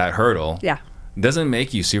that hurdle. Yeah. It doesn't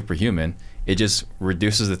make you superhuman. It just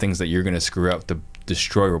reduces the things that you're going to screw up to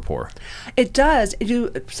destroy rapport. It does.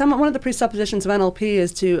 One of the presuppositions of NLP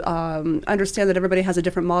is to understand that everybody has a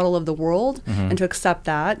different model of the world and to accept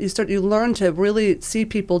that. You learn to really see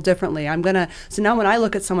people differently. So now when I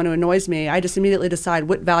look at someone who annoys me, I just immediately decide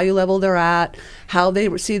what value level they're at, how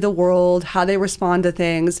they see the world, how they respond to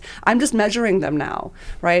things. I'm just measuring them now,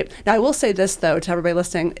 right? Now I will say this though to everybody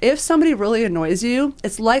listening, if somebody really annoys you,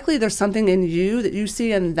 it's likely there's something in you that you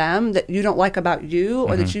see in them that you don't like about you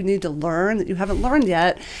or that you need to learn that you haven't learned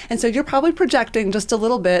yet. And so you're probably projecting just a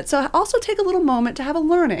little bit. So also take a little moment to have a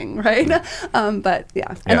learning, right? But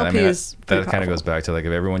NLP is that kind of goes back to if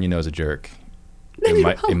everyone you know is a jerk,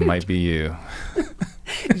 It might be you.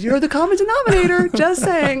 You're the common denominator. Just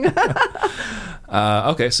saying.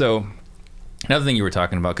 Okay, so another thing you were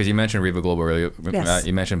talking about, because you mentioned Riva Global earlier. Yes.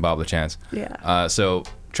 You mentioned Bob LaChance. Yeah. So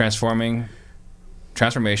transformation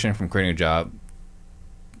from creating a job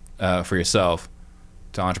for yourself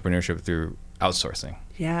to entrepreneurship through outsourcing.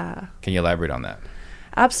 Yeah. Can you elaborate on that?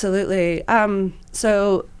 Absolutely.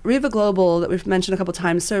 So Riva Global that we've mentioned a couple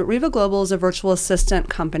times. So Riva Global is a virtual assistant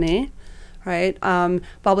company, right? Bob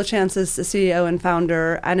LaChance is the CEO and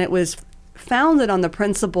founder, and it was founded on the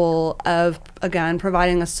principle of, again,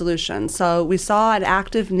 providing a solution. So we saw an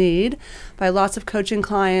active need by lots of coaching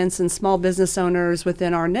clients and small business owners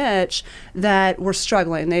within our niche that were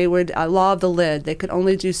struggling. They would, law of the lid. They could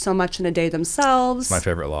only do so much in a day themselves. My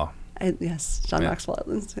favorite law. Yes, John Maxwell.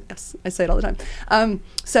 Yes, I say it all the time.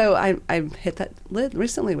 So I hit that lid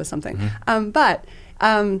recently with something. But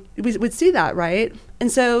we would see that, right?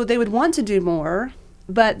 And so they would want to do more,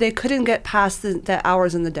 but they couldn't get past the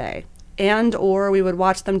hours in the day. And or we would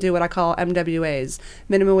watch them do what I call MWAs,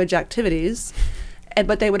 minimum wage activities,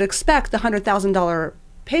 but they would expect the $100,000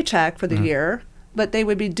 paycheck for the year, but they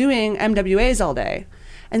would be doing MWAs all day.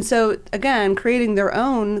 And so, again, creating their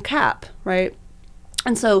own cap, right?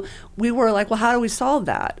 And so we were like, well, how do we solve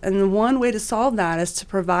that? And one way to solve that is to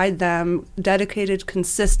provide them dedicated,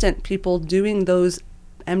 consistent people doing those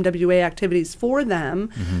MWA activities for them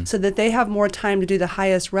so that they have more time to do the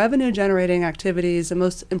highest revenue generating activities, the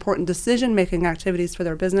most important decision making activities for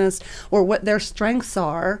their business, or what their strengths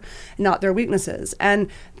are, not their weaknesses. And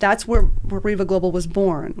that's where Riva Global was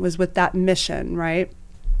born, was with that mission, right?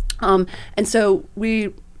 And so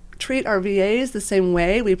we treat our VAs the same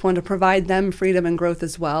way. We want to provide them freedom and growth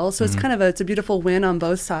as well. So it's kind of it's a beautiful win on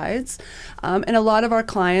both sides. And a lot of our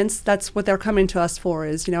clients, that's what they're coming to us for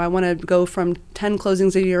is, I want to go from 10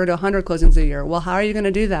 closings a year to 100 closings a year. Well, how are you going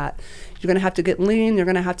to do that? You're going to have to get lean. You're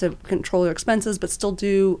going to have to control your expenses, but still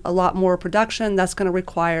do a lot more production. That's going to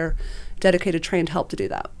require dedicated, trained help to do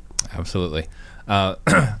that. Absolutely.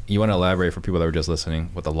 You want to elaborate for people that were just listening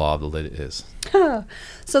what the law of the lid is?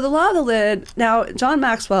 So the law of the lid, now John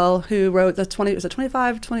Maxwell, who wrote the 20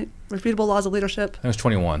 Refutable Laws of Leadership? It was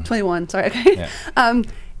 21. 21, sorry, okay. Yeah.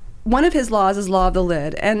 One of his laws is law of the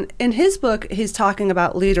lid. And in his book, he's talking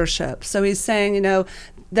about leadership. So he's saying,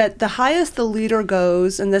 that the highest the leader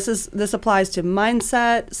goes, and this applies to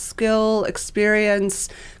mindset, skill, experience,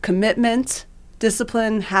 commitment,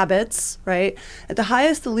 discipline, habits, right? At the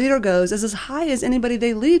highest the leader goes is as high as anybody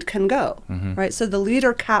they lead can go, right? So the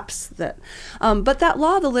leader caps that. But that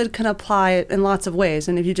law of the lid can apply in lots of ways.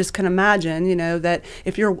 And if you just can imagine, that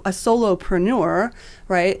if you're a solopreneur,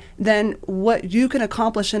 right, then what you can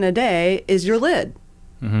accomplish in a day is your lid,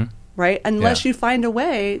 right? Unless you find a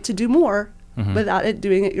way to do more without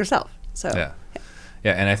doing it yourself. So yeah,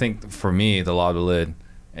 and I think for me, the law of the lid,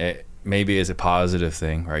 maybe is a positive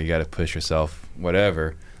thing, right? You got to push yourself,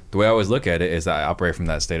 whatever. The way I always look at it is that I operate from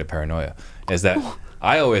that state of paranoia, is that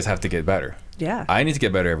I always have to get better. Yeah. I need to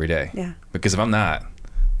get better every day. Yeah. Because if I'm not,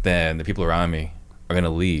 then the people around me are going to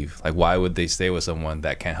leave. Like, why would they stay with someone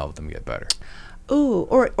that can't help them get better? Ooh,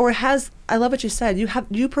 or has, I love what you said,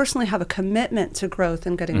 you personally have a commitment to growth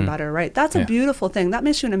and getting better, right? That's a beautiful thing. That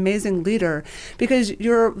makes you an amazing leader because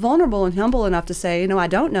you're vulnerable and humble enough to say, I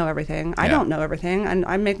don't know everything. I don't know everything. And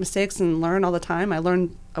I make mistakes and learn all the time. I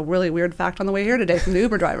learned a really weird fact on the way here today from the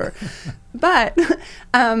Uber driver. But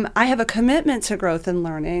I have a commitment to growth and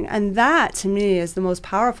learning. And that, to me, is the most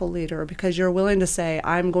powerful leader because you're willing to say,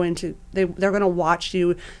 they're going to watch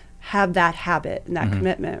you have that habit and that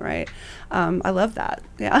commitment, right? I love that.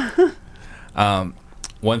 Yeah.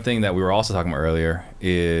 One thing that we were also talking about earlier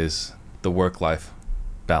is the work-life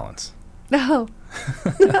balance. No.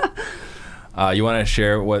 You want to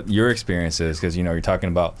share what your experience is because, you're talking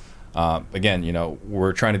about, again,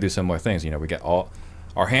 we're trying to do similar things. We get all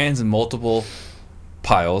our hands in multiple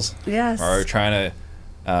piles. Yes. We're trying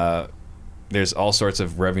to there's all sorts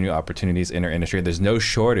of revenue opportunities in our industry. There's no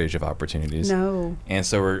shortage of opportunities. No. And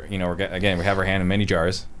so we have our hand in many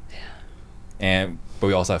jars. But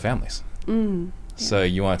we also have families. So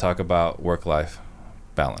you want to talk about work-life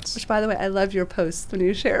balance. Which, by the way, I love your posts when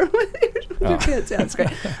you share with your kids. Yeah, that's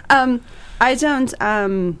great. I don't,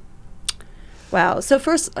 wow. So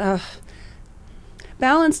first,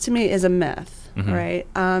 balance to me is a myth, right?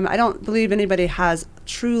 I don't believe anybody has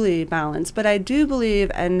truly balance, but I do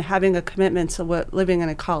believe in having a commitment to living in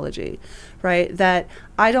ecology, right? That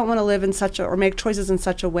I don't want to live in or make choices in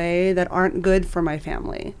such a way that aren't good for my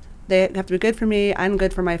family. They have to be good for me and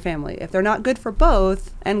good for my family. If they're not good for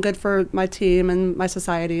both and good for my team and my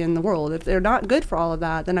society and the world, if they're not good for all of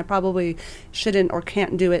that, then I probably shouldn't or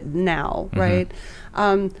can't do it now, right?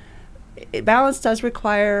 balance does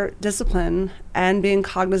require discipline and being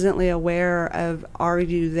cognizantly aware of, are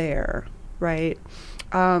you there, right?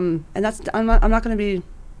 And that's, I'm not going to be,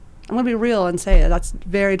 I'm going to be real and say that's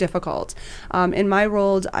very difficult. In my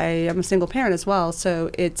role, I am a single parent as well, so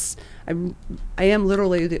I am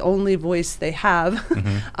literally the only voice they have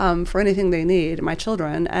for anything they need, my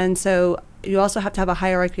children. And so you also have to have a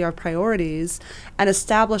hierarchy of priorities and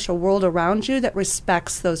establish a world around you that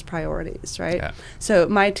respects those priorities, right? Yeah. So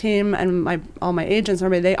my team and all my agents,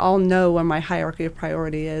 everybody, they all know where my hierarchy of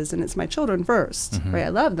priority is, and it's my children first, right? I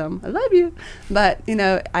love them. I love you. But, you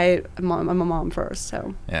know, I'm a mom first,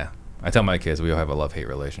 so. Yeah. I tell my kids we all have a love-hate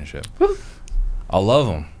relationship. I love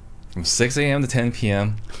them. From 6 a.m. to 10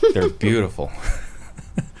 p.m., they're beautiful.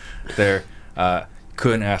 They're,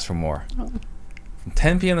 couldn't ask for more. Oh. From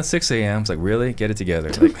 10 p.m. to 6 a.m., it's like, really? Get it together.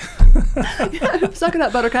 Like, yeah, suck it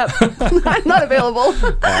up, Buttercup. I'm not available.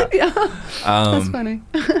 That's funny.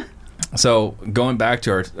 So going back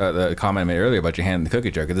to our the comment I made earlier about your hand in the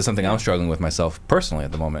cookie jar, because this is something I'm struggling with myself personally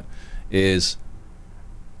at the moment, is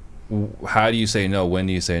how do you say no? When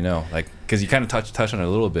do you say no? Like, because you kind of touch on it a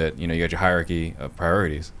little bit. You know, you got your hierarchy of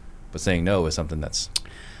priorities, but saying no is something that's...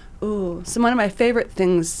 Ooh, so one of my favorite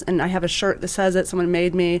things, and I have a shirt that says it, someone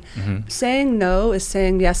made me, saying no is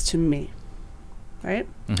saying yes to me, right?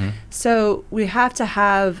 So we have to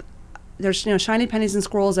have, there's, you know, shiny pennies and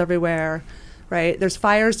squirrels everywhere, right? There's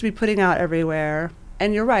fires to be putting out everywhere.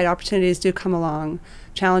 And you're right, opportunities do come along,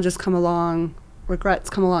 challenges come along,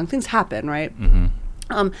 regrets come along, things happen, right?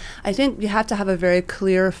 I think you have to have a very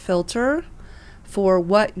clear filter for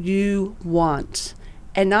what you want.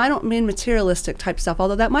 And I don't mean materialistic type stuff,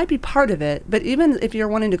 although that might be part of it. But even if you're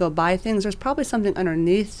wanting to go buy things, there's probably something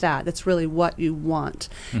underneath that that's really what you want.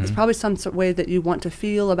 It's probably some sort of way that you want to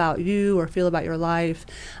feel about you or feel about your life.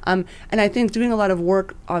 And I think doing a lot of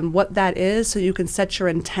work on what that is so you can set your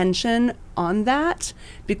intention on that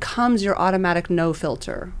becomes your automatic no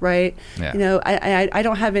filter, right? Yeah. You know, I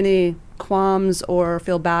don't have any qualms or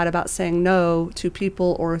feel bad about saying no to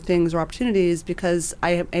people or things or opportunities because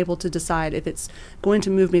I am able to decide if it's going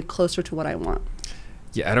to move me closer to what I want.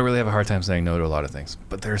 Yeah, I don't really have a hard time saying no to a lot of things,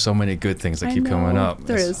 but there are so many good things that keep coming up.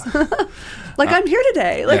 There is. Like I'm here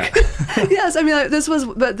today. Like yes, I mean like,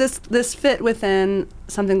 this fit within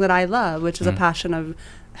something that I love, which is a passion of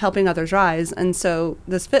helping others rise, and so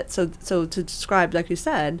this fits. So to describe, like you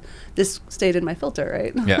said, this stayed in my filter,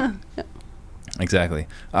 right? Yeah. Yeah. Exactly.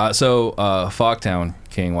 So Fogtown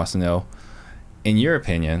King wants to know, in your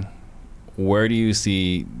opinion, where do you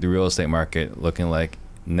see the real estate market looking like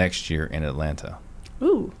next year in Atlanta?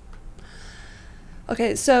 Ooh.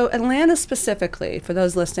 Okay, so Atlanta specifically, for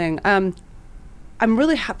those listening, I'm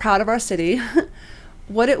really proud of our city.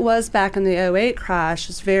 What it was back in the 2008 crash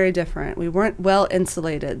is very different. We weren't well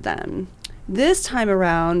insulated then. This time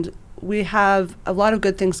around, we have a lot of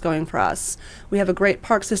good things going for us. We have a great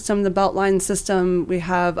park system, the Beltline system. We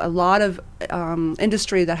have a lot of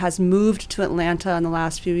industry that has moved to Atlanta in the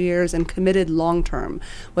last few years and committed long term,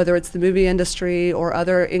 whether it's the movie industry or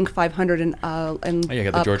other Inc. 500 and you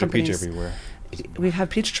got the Georgia companies. Peach everywhere. We have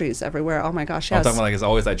peach trees everywhere. Oh my gosh, yes. I'm talking about like it's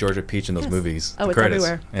always that Georgia Peach in those movies. Oh, it's credits.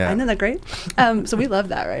 everywhere. Yeah. Isn't that great? So we love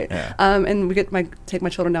that, right? Yeah. And we take my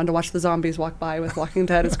children down to watch the zombies walk by with Walking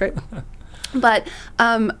Dead. It's great. But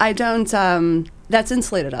I don't, that's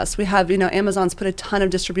insulated us. We have, you know, Amazon's put a ton of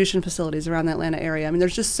distribution facilities around the Atlanta area. I mean,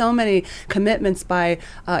 there's just so many commitments by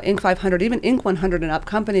Inc. 500, even Inc. 100 and up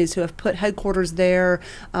companies who have put headquarters there,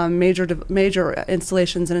 major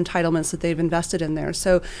installations and entitlements that they've invested in there.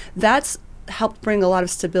 So that's helped bring a lot of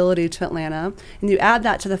stability to Atlanta. And you add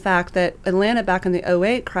that to the fact that Atlanta back in the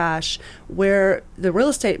 2008 crash, where the real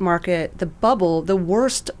estate market, the bubble, the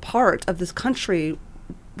worst part of this country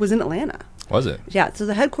was in Atlanta. Was it? Yeah. So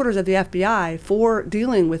the headquarters of the FBI for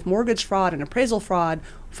dealing with mortgage fraud and appraisal fraud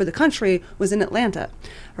for the country was in Atlanta,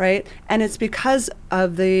 right? And it's because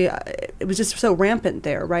of it was just so rampant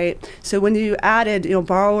there, right? So when you added, you know,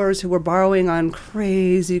 borrowers who were borrowing on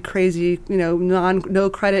crazy, you know, no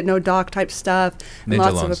credit, no doc type stuff.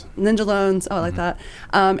 Ninja loans. Oh, I like that.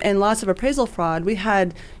 And lots of appraisal fraud. We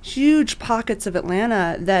had huge pockets of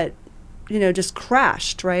Atlanta that, you know, just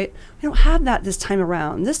crashed, right? We don't have that this time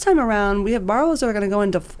around. This time around, we have borrowers that are going to go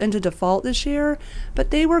into default this year,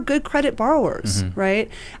 but they were good credit borrowers, right?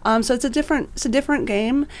 So it's a different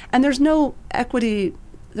game, and there's no equity,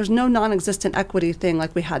 there's no non-existent equity thing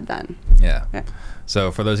like we had then. Yeah.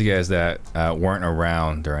 So for those of you guys that weren't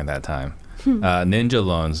around during that time, Ninja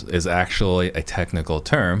loans is actually a technical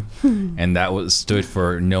term, and that stood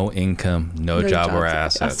for no income, no job or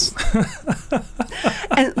assets. Yes.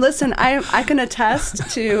 And listen, I can attest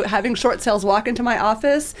to having short sales walk into my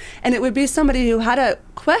office, and it would be somebody who had a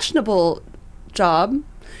questionable job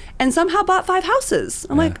and somehow bought 5 houses.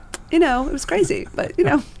 I'm like, it was crazy, but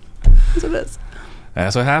that's what it is.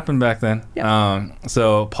 That's what happened back then. Yeah.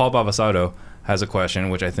 So Paul Babasado has a question,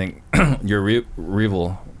 which I think your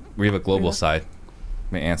Riva Global side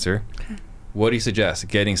may answer. Okay. What do you suggest?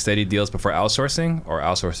 Getting steady deals before outsourcing or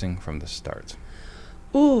outsourcing from the start?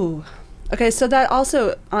 Ooh. Okay, so that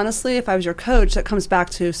also, honestly, if I was your coach, that comes back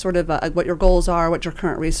to sort of what your goals are, what your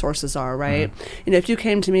current resources are, right? If you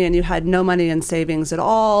came to me and you had no money in savings at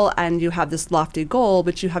all, and you have this lofty goal,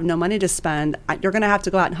 but you have no money to spend, you're going to have to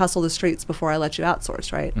go out and hustle the streets before I let you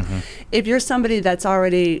outsource, right? If you're somebody that's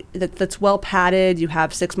already, that's well padded, you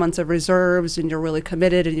have 6 months of reserves, and you're really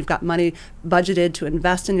committed, and you've got money budgeted to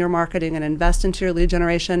invest in your marketing and invest into your lead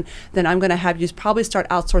generation, then I'm going to have you probably start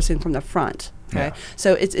outsourcing from the front. Okay, Yeah.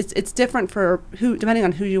 so it's different for who, depending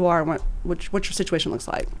on who you are and what your situation looks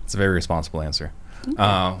like. It's a very responsible answer.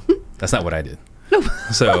 That's not what I did.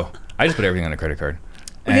 So I just put everything on a credit card.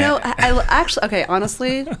 I actually, okay,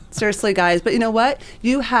 honestly, seriously, guys, but you know what?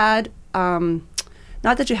 You had, not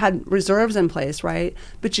that you had reserves in place, right?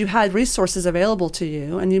 But you had resources available to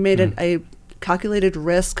you, and you made a calculated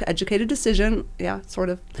risk, educated decision. Yeah, sort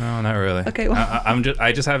of. No, not really. Okay, well.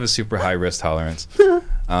 I just have a super high risk tolerance.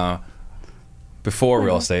 Before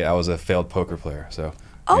real estate, I was a failed poker player. So,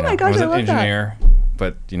 my gosh, I was I an love engineer,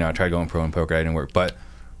 but I tried going pro in poker. I didn't work. But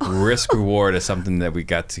risk reward is something that we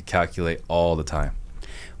got to calculate all the time.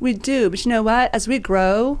 We do, but you know what? As we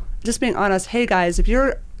grow, just being honest, hey guys, if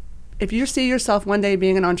you see yourself one day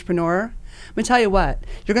being an entrepreneur, let me tell you what,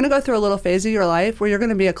 you're going to go through a little phase of your life where you're going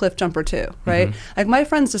to be a cliff jumper too, right? Like my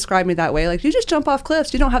friends describe me that way. Like you just jump off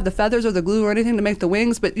cliffs. You don't have the feathers or the glue or anything to make the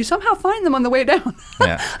wings, but you somehow find them on the way down.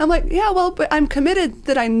 Yeah. I'm like, yeah, well, but I'm committed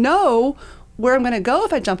that I know where I'm going to go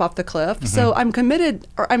if I jump off the cliff. So I'm committed,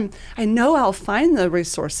 or I know I'll find the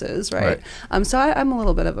resources, right? So I'm a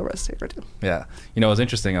little bit of a risk taker too. Yeah. It was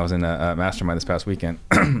interesting. I was in a mastermind this past weekend,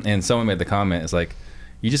 and someone made the comment, it's like,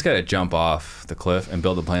 you just got to jump off the cliff and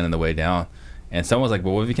build a plan on the way down. And someone was like,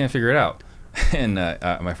 well, what if you can't figure it out? And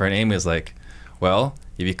my friend Amy was like, well,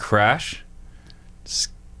 if you crash,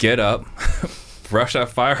 just get up, brush that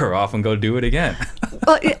fire off, and go do it again.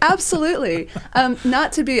 Well, absolutely.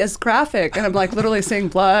 Not to be as graphic, and I'm like literally seeing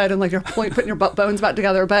blood and like you're putting your bones back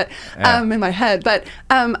together, but in my head. But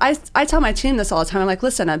I tell my team this all the time. I'm like,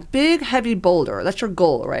 listen, a big, heavy boulder, that's your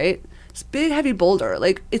goal, right? This big, heavy boulder,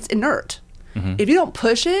 like it's inert. If you don't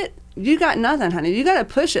push it, you got nothing, honey. You got to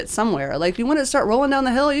push it somewhere. Like you want to start rolling down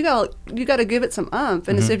the hill, you got to give it some oomph.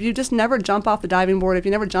 And so if you just never jump off the diving board, if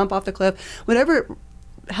you never jump off the cliff, whatever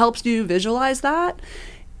helps you visualize that,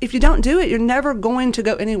 if you don't do it, you're never going to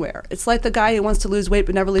go anywhere. It's like the guy who wants to lose weight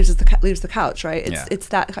but never leaves the couch, right? It's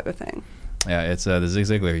that type of thing. Yeah, it's the Zig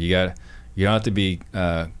Ziglar. You don't have to be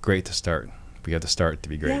great to start, but you have to start to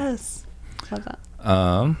be great. Yes, love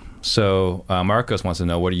that. So Marcos wants to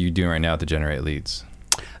know, what are you doing right now to generate leads?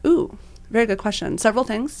 Ooh, very good question. Several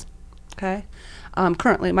things. Okay.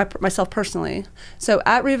 Currently, myself personally. So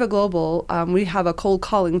at Riva Global, we have a cold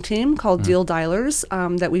calling team called Deal Dialers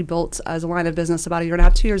that we built as a line of business about 1.5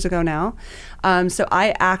 years, 2 years ago now. So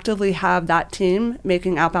I actively have that team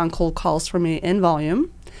making outbound cold calls for me in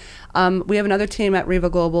volume. We have another team at Riva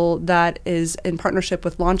Global that is in partnership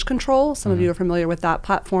with Launch Control. Some of you are familiar with that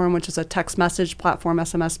platform, which is a text message platform,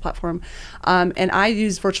 SMS platform. And I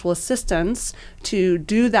use virtual assistants to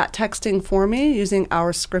do that texting for me using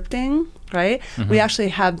our scripting, right? We actually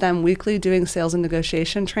have them weekly doing sales and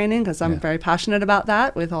negotiation training because I'm very passionate about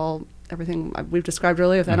that with everything we've described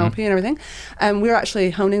earlier with NLP and everything. And we're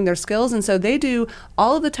actually honing their skills. And so they do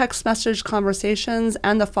all of the text message conversations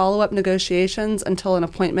and the follow-up negotiations until an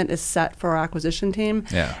appointment is set for our acquisition team.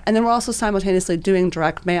 Yeah. And then we're also simultaneously doing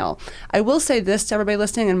direct mail. I will say this to everybody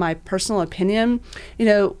listening, in my personal opinion,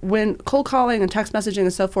 when cold calling and text messaging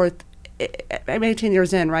and so forth, I'm 18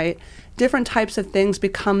 years in, right? Different types of things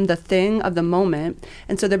become the thing of the moment.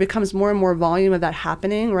 And so there becomes more and more volume of that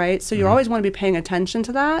happening, right? So you always want to be paying attention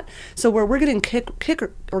to that. So where we're getting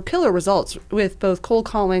killer results with both cold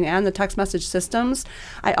calling and the text message systems,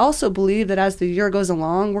 I also believe that as the year goes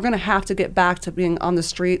along, we're going to have to get back to being on the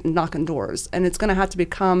street and knocking doors. And it's going to have to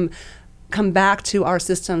come back to our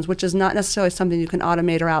systems, which is not necessarily something you can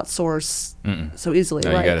automate or outsource so easily.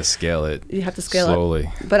 No, right? You got to scale it. You have to scale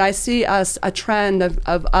slowly. But I see a trend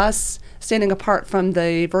of us standing apart from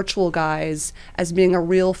the virtual guys as being a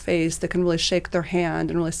real face that can really shake their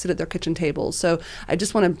hand and really sit at their kitchen tables. So I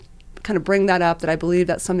just want to kind of bring that up, that I believe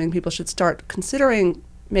that's something people should start considering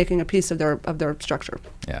making a piece of their structure.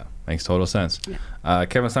 Yeah, makes total sense. Yeah.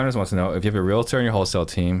 Kevin Saunders wants to know, if you have a realtor in your wholesale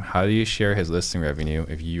team, how do you share his listing revenue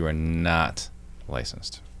if you are not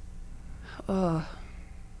licensed?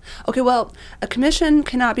 Okay, well, a commission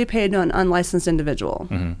cannot be paid to an unlicensed individual,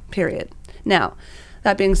 period. Now,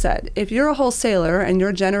 that being said, if you're a wholesaler and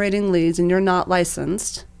you're generating leads and you're not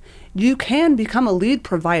licensed, you can become a lead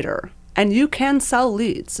provider. And you can sell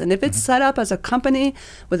leads. And if it's set up as a company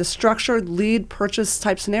with a structured lead purchase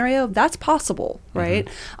type scenario, that's possible, right?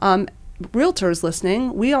 Realtors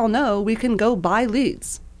listening, we all know we can go buy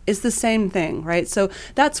leads. It's the same thing, right? So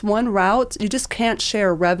that's one route. You just can't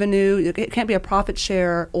share revenue. It can't be a profit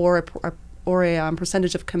share or a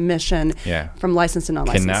percentage of commission from licensed and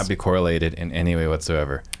non-licensed. Cannot be correlated in any way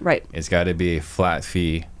whatsoever. Right. It's got to be a flat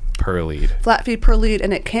fee per lead. Flat fee per lead,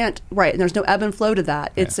 and it can't, right, and there's no ebb and flow to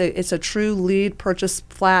that. It's a true lead purchase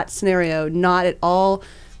flat scenario, not at all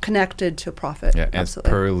connected to profit. Yeah, and it's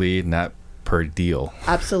per lead, not per deal.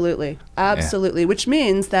 Absolutely. Which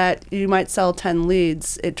means that you might sell 10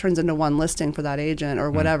 leads, it turns into one listing for that agent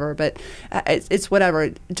or whatever, but it's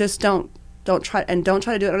whatever. Just don't try to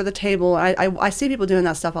do it under the table. I see people doing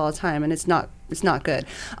that stuff all the time, and it's not good.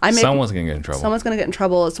 Someone's going to get in trouble. Someone's going to get in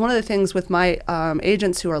trouble. It's one of the things with my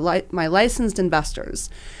agents who are my licensed investors.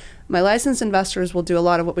 My licensed investors will do a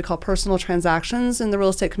lot of what we call personal transactions, and the Real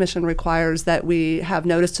Estate Commission requires that we have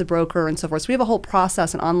notice to broker and so forth. So we have a whole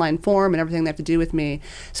process, an online form and everything they have to do with me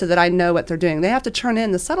so that I know what they're doing. They have to turn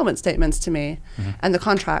in the settlement statements to me and the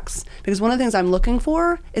contracts, because one of the things I'm looking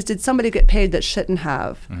for is, did somebody get paid that shouldn't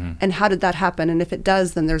have? And how did that happen? And if it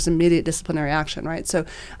does, then there's immediate disciplinary action, right? So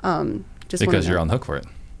just because you're on the hook for it.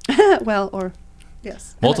 Well, or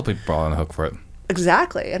yes. Multiple people are on the hook for it.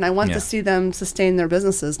 Exactly. And I want to see them sustain their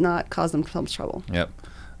businesses, not cause them trouble. Yep.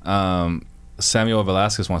 Samuel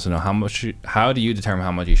Velasquez wants to know, how do you determine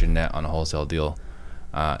how much you should net on a wholesale deal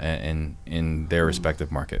in their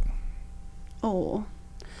respective market? Oh,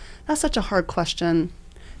 that's such a hard question.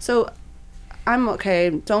 So I'm okay.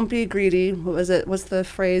 Don't be greedy. What was it? What's the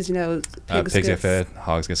phrase? Pigs get fed,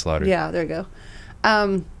 hogs get slaughtered. Yeah, there you go.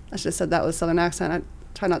 I should have said that with a Southern accent. I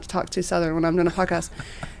try not to talk too Southern when I'm doing a podcast.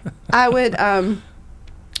 I would,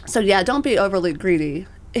 don't be overly greedy.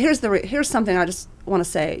 Here's something I just want to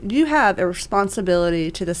say. You have a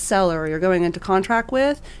responsibility to the seller you're going into contract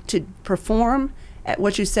with to perform at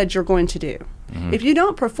what you said you're going to do. If you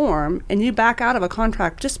don't perform and you back out of a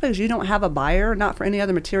contract just because you don't have a buyer, not for any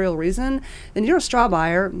other material reason, then you're a straw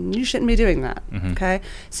buyer and you shouldn't be doing that, okay?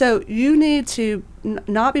 So you need to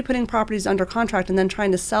not be putting properties under contract and then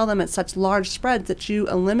trying to sell them at such large spreads that you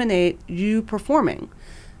eliminate you performing.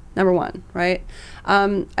 Number one, right?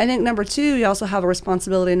 I think number two, you also have a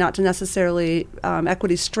responsibility not to necessarily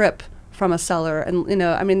equity strip from a seller. And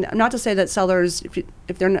not to say that sellers,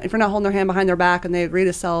 if you're not holding their hand behind their back and they agree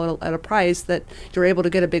to sell at a price that you're able to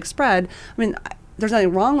get a big spread, there's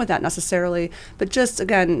nothing wrong with that necessarily, but just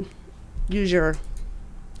again, use your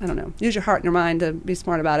heart and your mind to be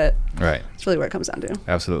smart about it. Right. It's really where it comes down to.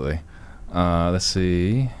 Absolutely. Let's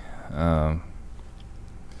see. So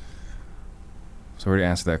we already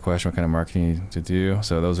answered that question, what kind of marketing to do.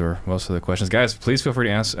 So those are most of the questions. Guys, please feel free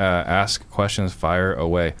to ask questions, fire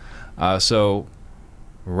away. So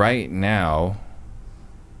right now,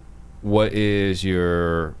 what is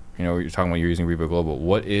your, you're talking about you're using Riva Global.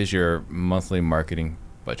 What is your monthly marketing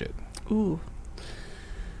budget? Ooh.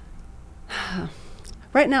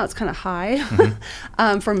 Right now it's kind of high,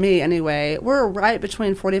 for me anyway. We're right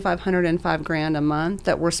between $4,500 and $5,000 a month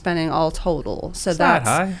that we're spending all total. So that's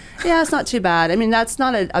not high. Yeah, it's not too bad. That's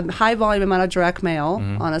not a high volume amount of direct mail,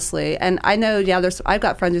 honestly. And I know, I've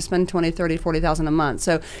got friends who spend $20,000, $30,000, $40,000 a month.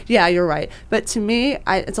 So yeah, you're right. But to me,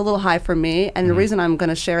 it's a little high for me. And the reason I'm going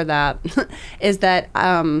to share that is that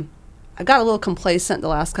I got a little complacent the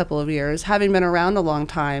last couple of years. Having been around a long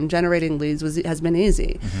time, generating leads has been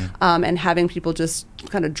easy. And having people just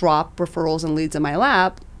kind of drop referrals and leads in my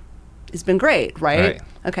lap has been great, right?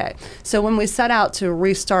 Okay. So when we set out to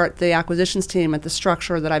restart the acquisitions team at the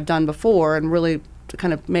structure that I've done before and really to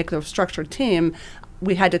kind of make the structured team,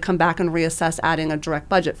 we had to come back and reassess adding a direct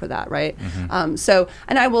budget for that, right?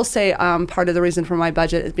 And I will say part of the reason for my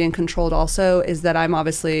budget is being controlled also is that I'm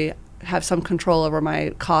obviously have some control over my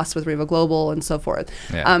costs with Riva Global and so forth.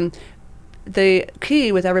 Yeah. The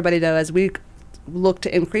key with everybody, though, as we look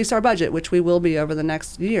to increase our budget, which we will be over the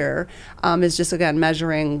next year, is just, again,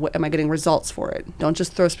 measuring, am I getting results for it? Don't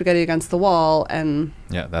just throw spaghetti against the wall and...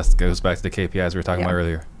 Yeah, that goes back to the KPIs we were talking about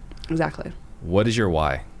earlier. Exactly. What is your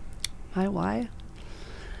why? My why?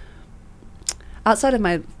 Outside of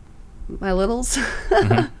my littles,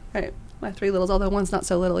 right? my 3 littles, although one's not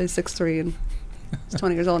so little. He's 6'3" and he's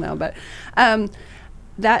 20 years old now. But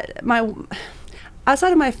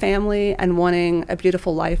outside of my family and wanting a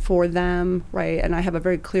beautiful life for them, right, and I have a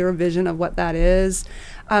very clear vision of what that is,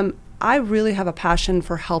 I really have a passion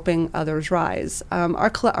for helping others rise. Our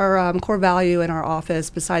core value in our office,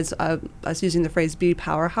 besides us using the phrase "be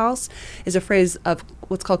powerhouse," is a phrase of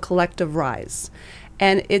what's called collective rise.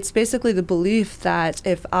 And it's basically the belief that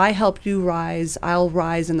if I help you rise, I'll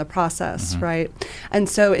rise in the process, right? And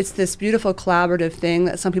so it's this beautiful collaborative thing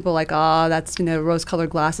that some people are like, that's, rose-colored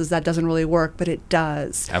glasses, that doesn't really work, but it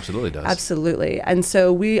does. Absolutely does. Absolutely. And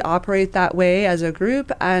so we operate that way as a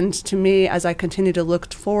group. And to me, as I continue to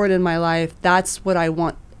look forward in my life, that's what I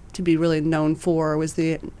want to be really known for, was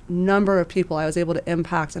the number of people I was able to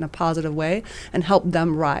impact in a positive way and help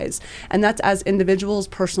them rise. And that's as individuals,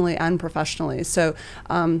 personally and professionally. So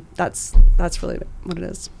that's really what it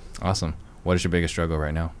is. Awesome. What is your biggest struggle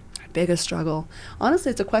right now? Biggest struggle?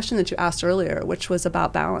 Honestly, it's a question that you asked earlier, which was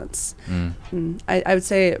about balance. I would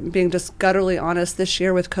say, being just gutturally honest, this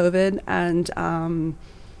year with COVID and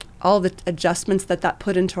all the adjustments that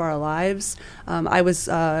put into our lives. I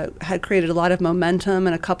had created a lot of momentum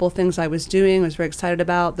and a couple of things I was doing, I was very excited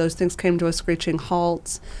about. Those things came to a screeching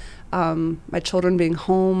halt. My children being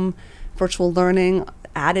home, virtual learning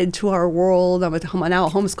added to our world. I'm now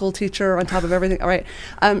a homeschool teacher on top of everything. All right.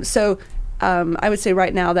 So I would say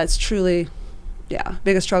right now that's truly,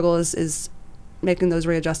 biggest struggle is making those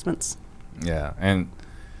readjustments. Yeah, and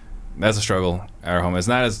that's a struggle at our home. It's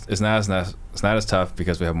not as tough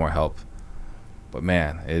because we have more help, but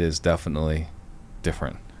man, it is definitely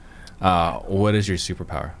different. What is your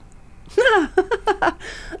superpower?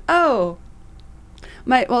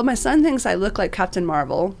 My son thinks I look like Captain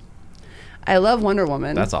Marvel. I love Wonder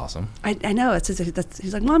Woman. That's awesome. I know.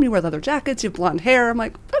 He's like, Mom, you wear leather jackets, you have blonde hair. I'm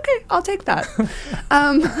like, okay, I'll take that.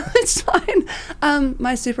 It's fine.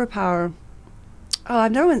 My superpower.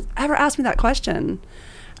 No one's ever asked me that question.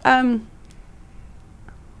 I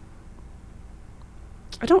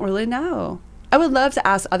don't really know. I would love to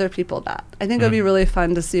ask other people that. I think it would be really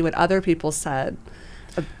fun to see what other people said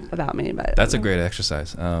about me. But that's a great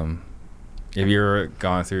exercise. Have you ever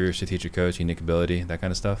gone through strategic coach, unique ability, that kind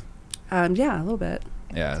of stuff? Yeah, a little bit.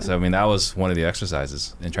 Yeah, so I mean, that was one of the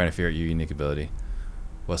exercises in trying to figure out your unique ability.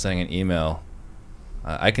 Well, sending an email,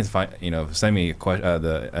 I can find, send me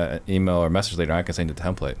the email or message later on, I can send you the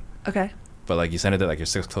template. Okay. But like you send it to like your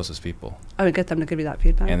 6 closest people. I would get them to give you that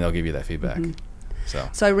feedback. And they'll give you that feedback.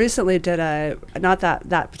 So I recently did not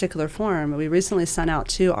that particular form, but we recently sent out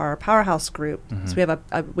to our Powerhouse group. So we have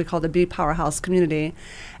we call the Be Powerhouse community.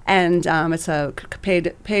 And it's a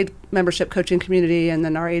paid membership coaching community, and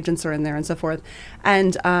then our agents are in there and so forth.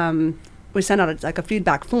 And we sent out a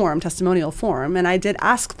feedback form, testimonial form, and I did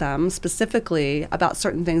ask them specifically about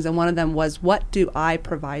certain things, and one of them was, what do I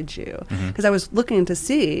provide you? Because I was looking to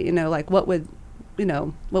see, what would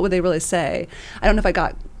they really say? I don't know if I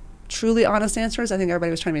got truly honest answers. I think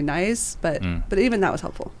everybody was trying to be nice, but even that was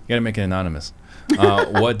helpful. You got to make it anonymous.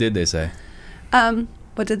 What did they say?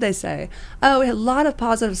 What did they say? Oh, we had a lot of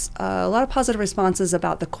positive responses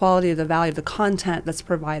about the quality of the value of the content that's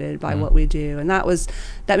provided by what we do, and that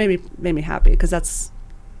made me happy, because it's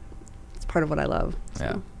part of what I love. So.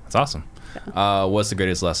 Yeah, that's awesome. Yeah. What's the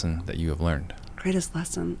greatest lesson that you have learned? Greatest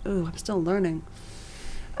lesson? Ooh, I'm still learning.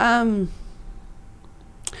 The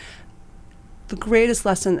greatest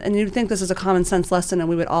lesson, and you'd think this is a common sense lesson and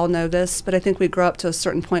we would all know this, but I think we grow up to a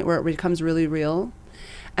certain point where it becomes really real.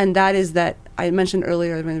 And that is that I mentioned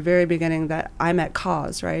earlier in the very beginning that I'm at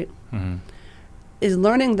cause, right? Is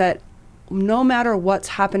learning that no matter what's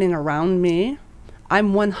happening around me,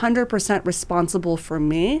 I'm 100% responsible for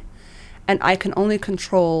me, and I can only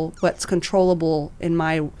control what's controllable in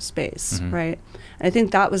my space, right? And I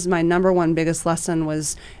think that was my number one biggest lesson,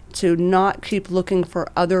 was to not keep looking for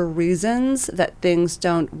other reasons that things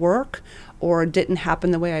don't work or didn't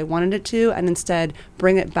happen the way I wanted it to, and instead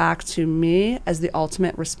bring it back to me as the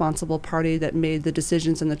ultimate responsible party that made the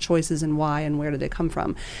decisions and the choices, and why and where did they come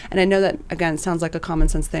from. And I know that, again, sounds like a common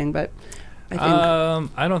sense thing, but I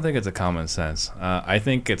think... I don't think it's a common sense. I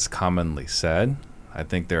think it's commonly said. I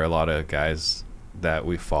think there are a lot of guys that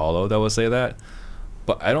we follow that will say that,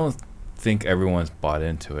 but I don't think everyone's bought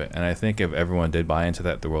into it. And I think if everyone did buy into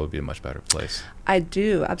that, the world would be a much better place. I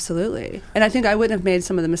do, absolutely. And I think I wouldn't have made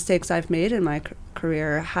some of the mistakes I've made in my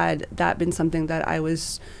career had that been something that I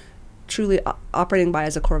was truly operating by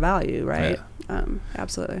as a core value, right? Yeah.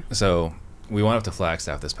 Absolutely. So we went up to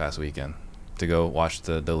Flagstaff this past weekend to go watch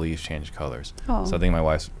the leaves change colors. Something my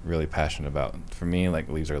wife's really passionate about. For me, like,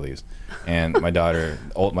 leaves are leaves. And my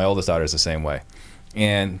oldest daughter is the same way.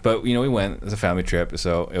 But we went as a family trip,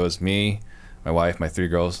 so it was me, my wife, my 3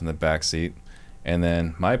 girls in the back seat, and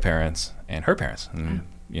then my parents and her parents, and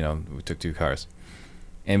we took 2 cars.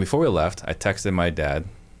 And before we left, I texted my dad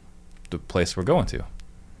the place we're going to.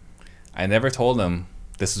 I never told him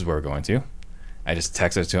this is where we're going to. I just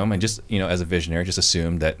texted it to him and just, as a visionary, just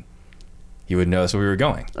assumed that he would know that's where we were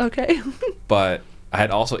going. Okay. But I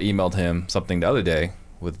had also emailed him something the other day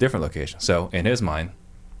with a different location. So in his mind,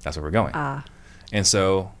 that's where we're going. And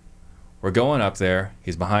so we're going up there.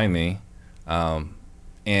 He's behind me.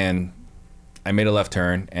 And I made a left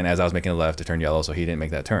turn. And as I was making a left, it turned yellow, so he didn't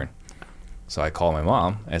make that turn. So I called my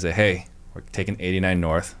mom and I said, hey, we're taking 89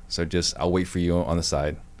 North. So I'll wait for you on the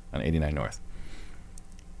side on 89 North.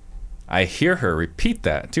 I hear her repeat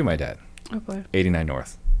that to my dad. Oh, boy. 89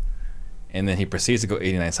 North. And then he proceeds to go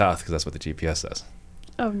 89 South because that's what the GPS says.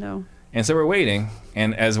 Oh, no. And so we're waiting.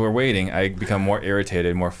 And as we're waiting, I become more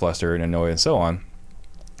irritated, more flustered and annoyed and so on.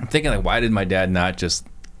 I'm thinking, why did my dad not just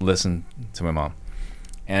listen to my mom?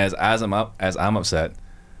 And as I'm upset,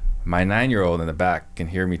 my 9-year-old in the back can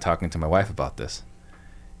hear me talking to my wife about this.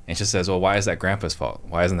 And she says, well, why is that Grandpa's fault?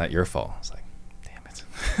 Why isn't that your fault? I was like,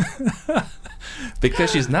 damn it.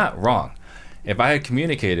 Because she's not wrong. If I had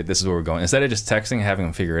communicated this is where we're going, instead of just texting and having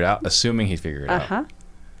him figure it out, assuming he'd figure it out,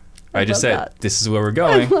 I just said, this is where we're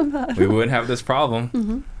going. I love that. We wouldn't have this problem.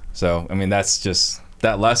 Mm-hmm. So, that's just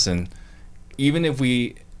that lesson. Even if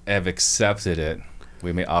we have accepted it,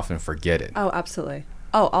 we may often forget it. Oh, absolutely.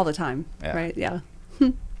 Oh, all the time. Yeah. Right? Yeah.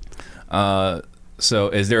 So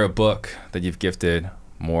is there a book that you've gifted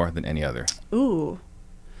more than any other? Ooh.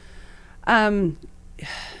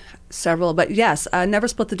 Several, but yes, Never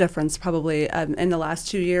Split the Difference probably in the last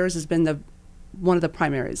 2 years has been one of the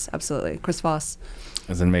primaries. Absolutely. Chris Voss.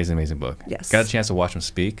 It's an amazing, amazing book. Yes. Got a chance to watch him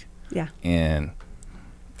speak. Yeah. And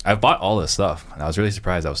I've bought all this stuff, and I was really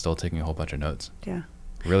surprised I was still taking a whole bunch of notes. Yeah.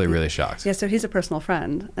 Really, really shocked. Yeah, so he's a personal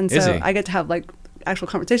friend. And Is so he? I get to have actual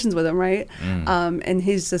conversations with him, right? And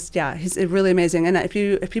he's just, he's really amazing. And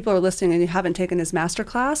if people are listening and you haven't taken his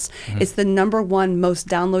masterclass, it's the #1 most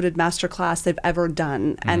downloaded masterclass they've ever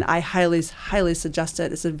done. And I highly, highly suggest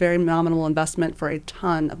it. It's a very nominal investment for a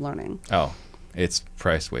ton of learning. Oh, it's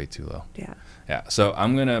priced way too low. Yeah. Yeah. So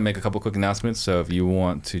I'm going to make a couple quick announcements. So if you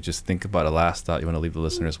want to just think about a last thought you want to leave the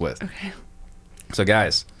listeners with. Okay. So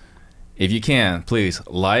guys, if you can, please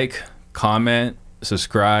like, comment,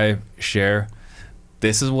 subscribe, share.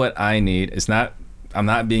 This is what I need. I'm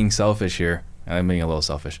not being selfish here. I'm being a little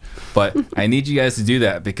selfish. But I need you guys to do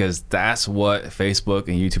that because that's what Facebook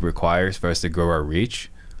and YouTube requires for us to grow our reach.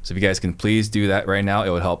 So if you guys can please do that right now,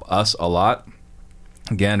 it would help us a lot.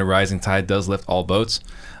 Again, the rising tide does lift all boats.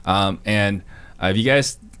 And if you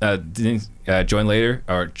guys didn't join later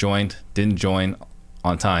or didn't join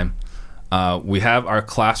on time, we have our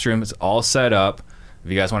classroom. It's all set up. If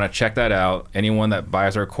you guys want to check that out, anyone that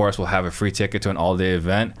buys our course will have a free ticket to an all-day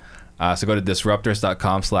event. So go to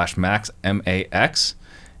disruptors.com/max, MAX.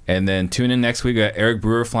 And then tune in next week. We got Eric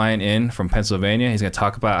Brewer flying in from Pennsylvania. He's going to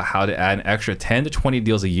talk about how to add an extra 10 to 20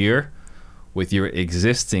 deals a year with your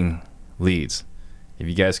existing leads. If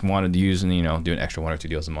you guys want to use and do an extra 1 or 2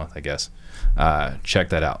 deals a month, I guess, check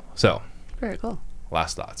that out. So, very cool.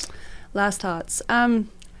 Last thoughts.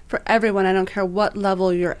 For everyone, I don't care what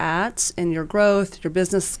level you're at in your growth, your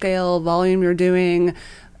business scale, volume you're doing,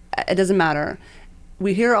 it doesn't matter.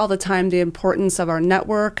 We hear all the time the importance of our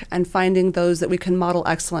network and finding those that we can model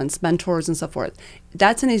excellence, mentors and so forth.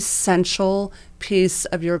 That's an essential piece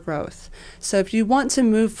of your growth. So if you want to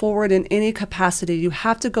move forward in any capacity, you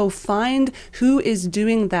have to go find who is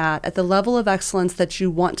doing that at the level of excellence that you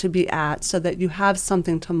want to be at so that you have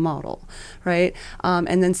something to model, right?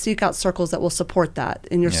 And then seek out circles that will support that.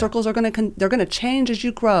 And your circles are they're going to change as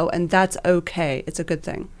you grow, and that's okay. It's a good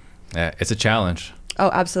thing. Yeah, it's a challenge. Oh,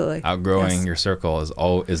 absolutely. Outgrowing your circle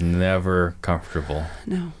is never comfortable.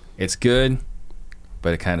 No. It's good,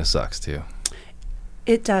 but it kind of sucks too.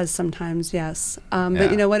 It does sometimes, yes. But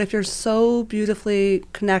you know what? If you're so beautifully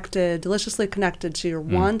connected, deliciously connected to your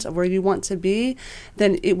want of where you want to be,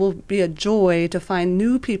 then it will be a joy to find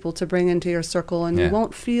new people to bring into your circle, and you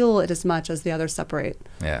won't feel it as much as the others separate.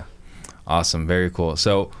 Yeah. Awesome. Very cool.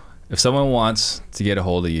 So if someone wants to get a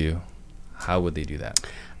hold of you, how would they do that?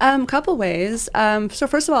 Couple ways. So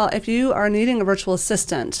first of all, if you are needing a virtual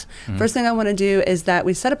assistant, first thing I want to do is that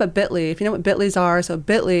we set up a Bitly. If you know what Bitlys are, so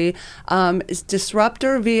Bitly is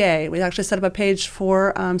Disruptor VA. We actually set up a page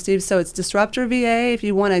for Steve. So it's Disruptor VA. If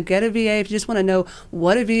you want to get a VA, if you just want to know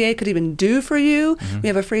what a VA could even do for you, we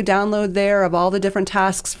have a free download there of all the different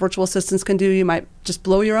tasks virtual assistants can do. You might just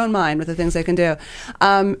blow your own mind with the things they can do.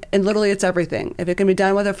 And literally, it's everything. If it can be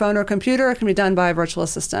done with a phone or computer, it can be done by a virtual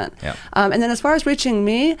assistant. Yeah. And then as far as reaching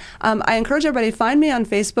me, I encourage everybody, find me on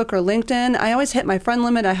Facebook or LinkedIn. I always hit my friend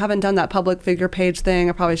limit. I haven't done that public figure page thing.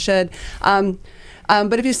 I probably should.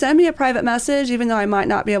 But if you send me a private message, even though I might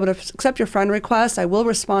not be able to accept your friend request, I will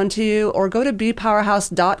respond to you. Or go to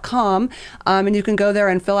bepowerhouse.com, and you can go there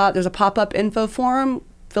and fill out. There's a pop-up info form.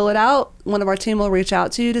 Fill it out. One of our team will reach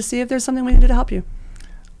out to you to see if there's something we can do to help you.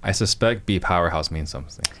 I suspect Be Powerhouse means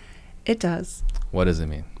something. It does. What does it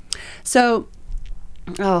mean? So,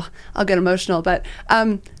 I'll get emotional, but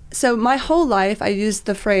so my whole life I used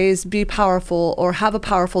the phrase be powerful or have a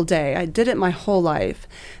powerful day. I did it my whole life.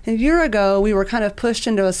 A year ago, we were kind of pushed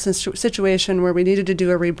into a situation where we needed to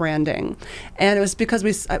do a rebranding. And it was because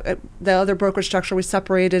the other brokerage structure, we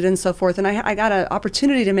separated and so forth. And I got an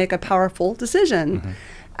opportunity to make a powerful decision. Mm-hmm.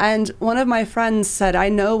 And one of my friends said, I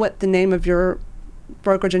know what the name of your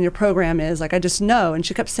brokerage and your program is. Like, I just know. And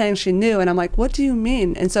she kept saying she knew. And I'm like, what do you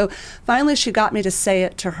mean? And so finally she got me to say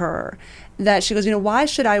it to her. That she goes, why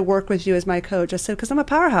should I work with you as my coach? I said, because I'm a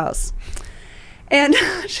powerhouse. And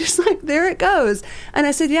she's like, there it goes. And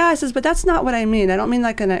I said, yeah. I says, but that's not what I mean. I don't mean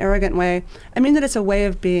like in an arrogant way. I mean that it's a way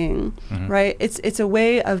of being, mm-hmm. right? It's a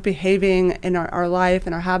way of behaving in our life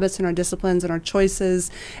and our habits and our disciplines and our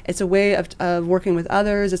choices. It's a way of working with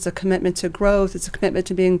others. It's a commitment to growth. It's a commitment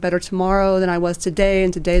to being better tomorrow than I was today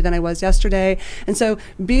and today than I was yesterday. And so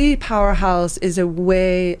Be Powerhouse is a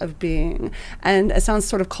way of being. And it sounds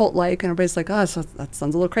sort of cult-like, and everybody's like, oh, so that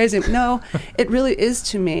sounds a little crazy. No, it really is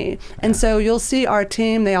to me. And so you'll see our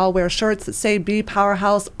team, they all wear shirts that say Be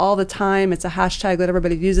Powerhouse all the time. It's a hashtag that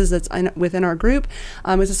everybody uses that's within our group.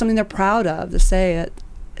 It's just something they're proud of, to say it.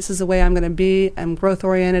 This is the way I'm going to be. I'm growth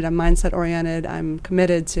oriented. I'm mindset oriented. I'm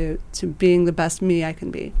committed to being the best me I can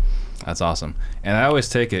be. That's awesome. And I always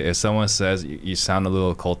take it, if someone says you sound a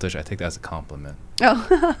little cultish, I take that as a compliment.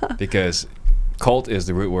 Oh. Because cult is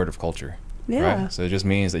the root word of culture. Yeah. Right? So it just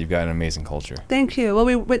means that you've got an amazing culture. Thank you.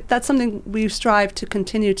 Well, that's something we strive to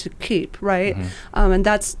continue to keep, right? Mm-hmm. And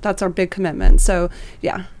that's our big commitment. So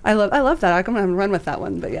yeah, I love that. I'm going to run with that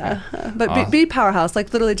one. But yeah, but awesome. Be powerhouse.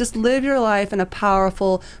 Like literally, just live your life in a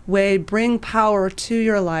powerful way. Bring power to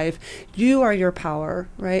your life. You are your power,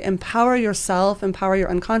 right? Empower yourself. Empower your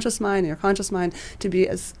unconscious mind and your conscious mind to be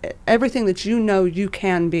everything that you know you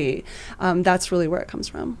can be. That's really where it comes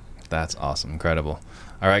from. That's awesome. Incredible.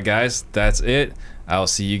 All right, guys, that's it. I'll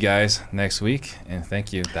see you guys next week. And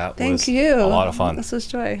thank you. Thank you. A lot of fun. This was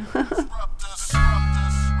joy. You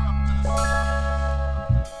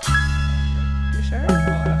sure?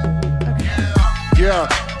 Okay. Yeah,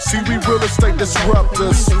 see, we real estate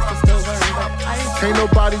disruptors. Can't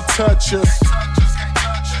nobody touch us.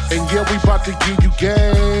 And yeah, we about to give you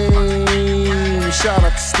game. Shout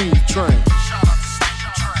out to Steve Train.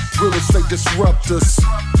 Real estate disruptors.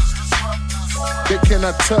 They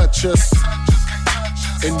cannot touch us.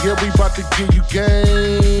 And yeah, we about to give you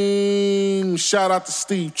game. Shout out to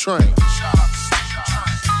Steve Train.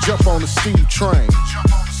 Jump on the Steve Train.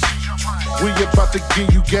 We about to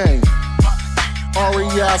give you game.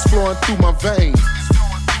 REI's flowing through my veins.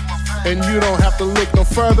 And you don't have to look no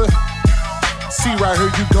further. See right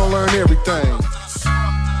here, you gon' learn everything.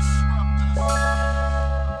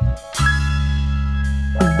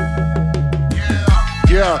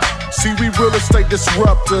 Yeah, see, we real estate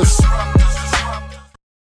disruptors.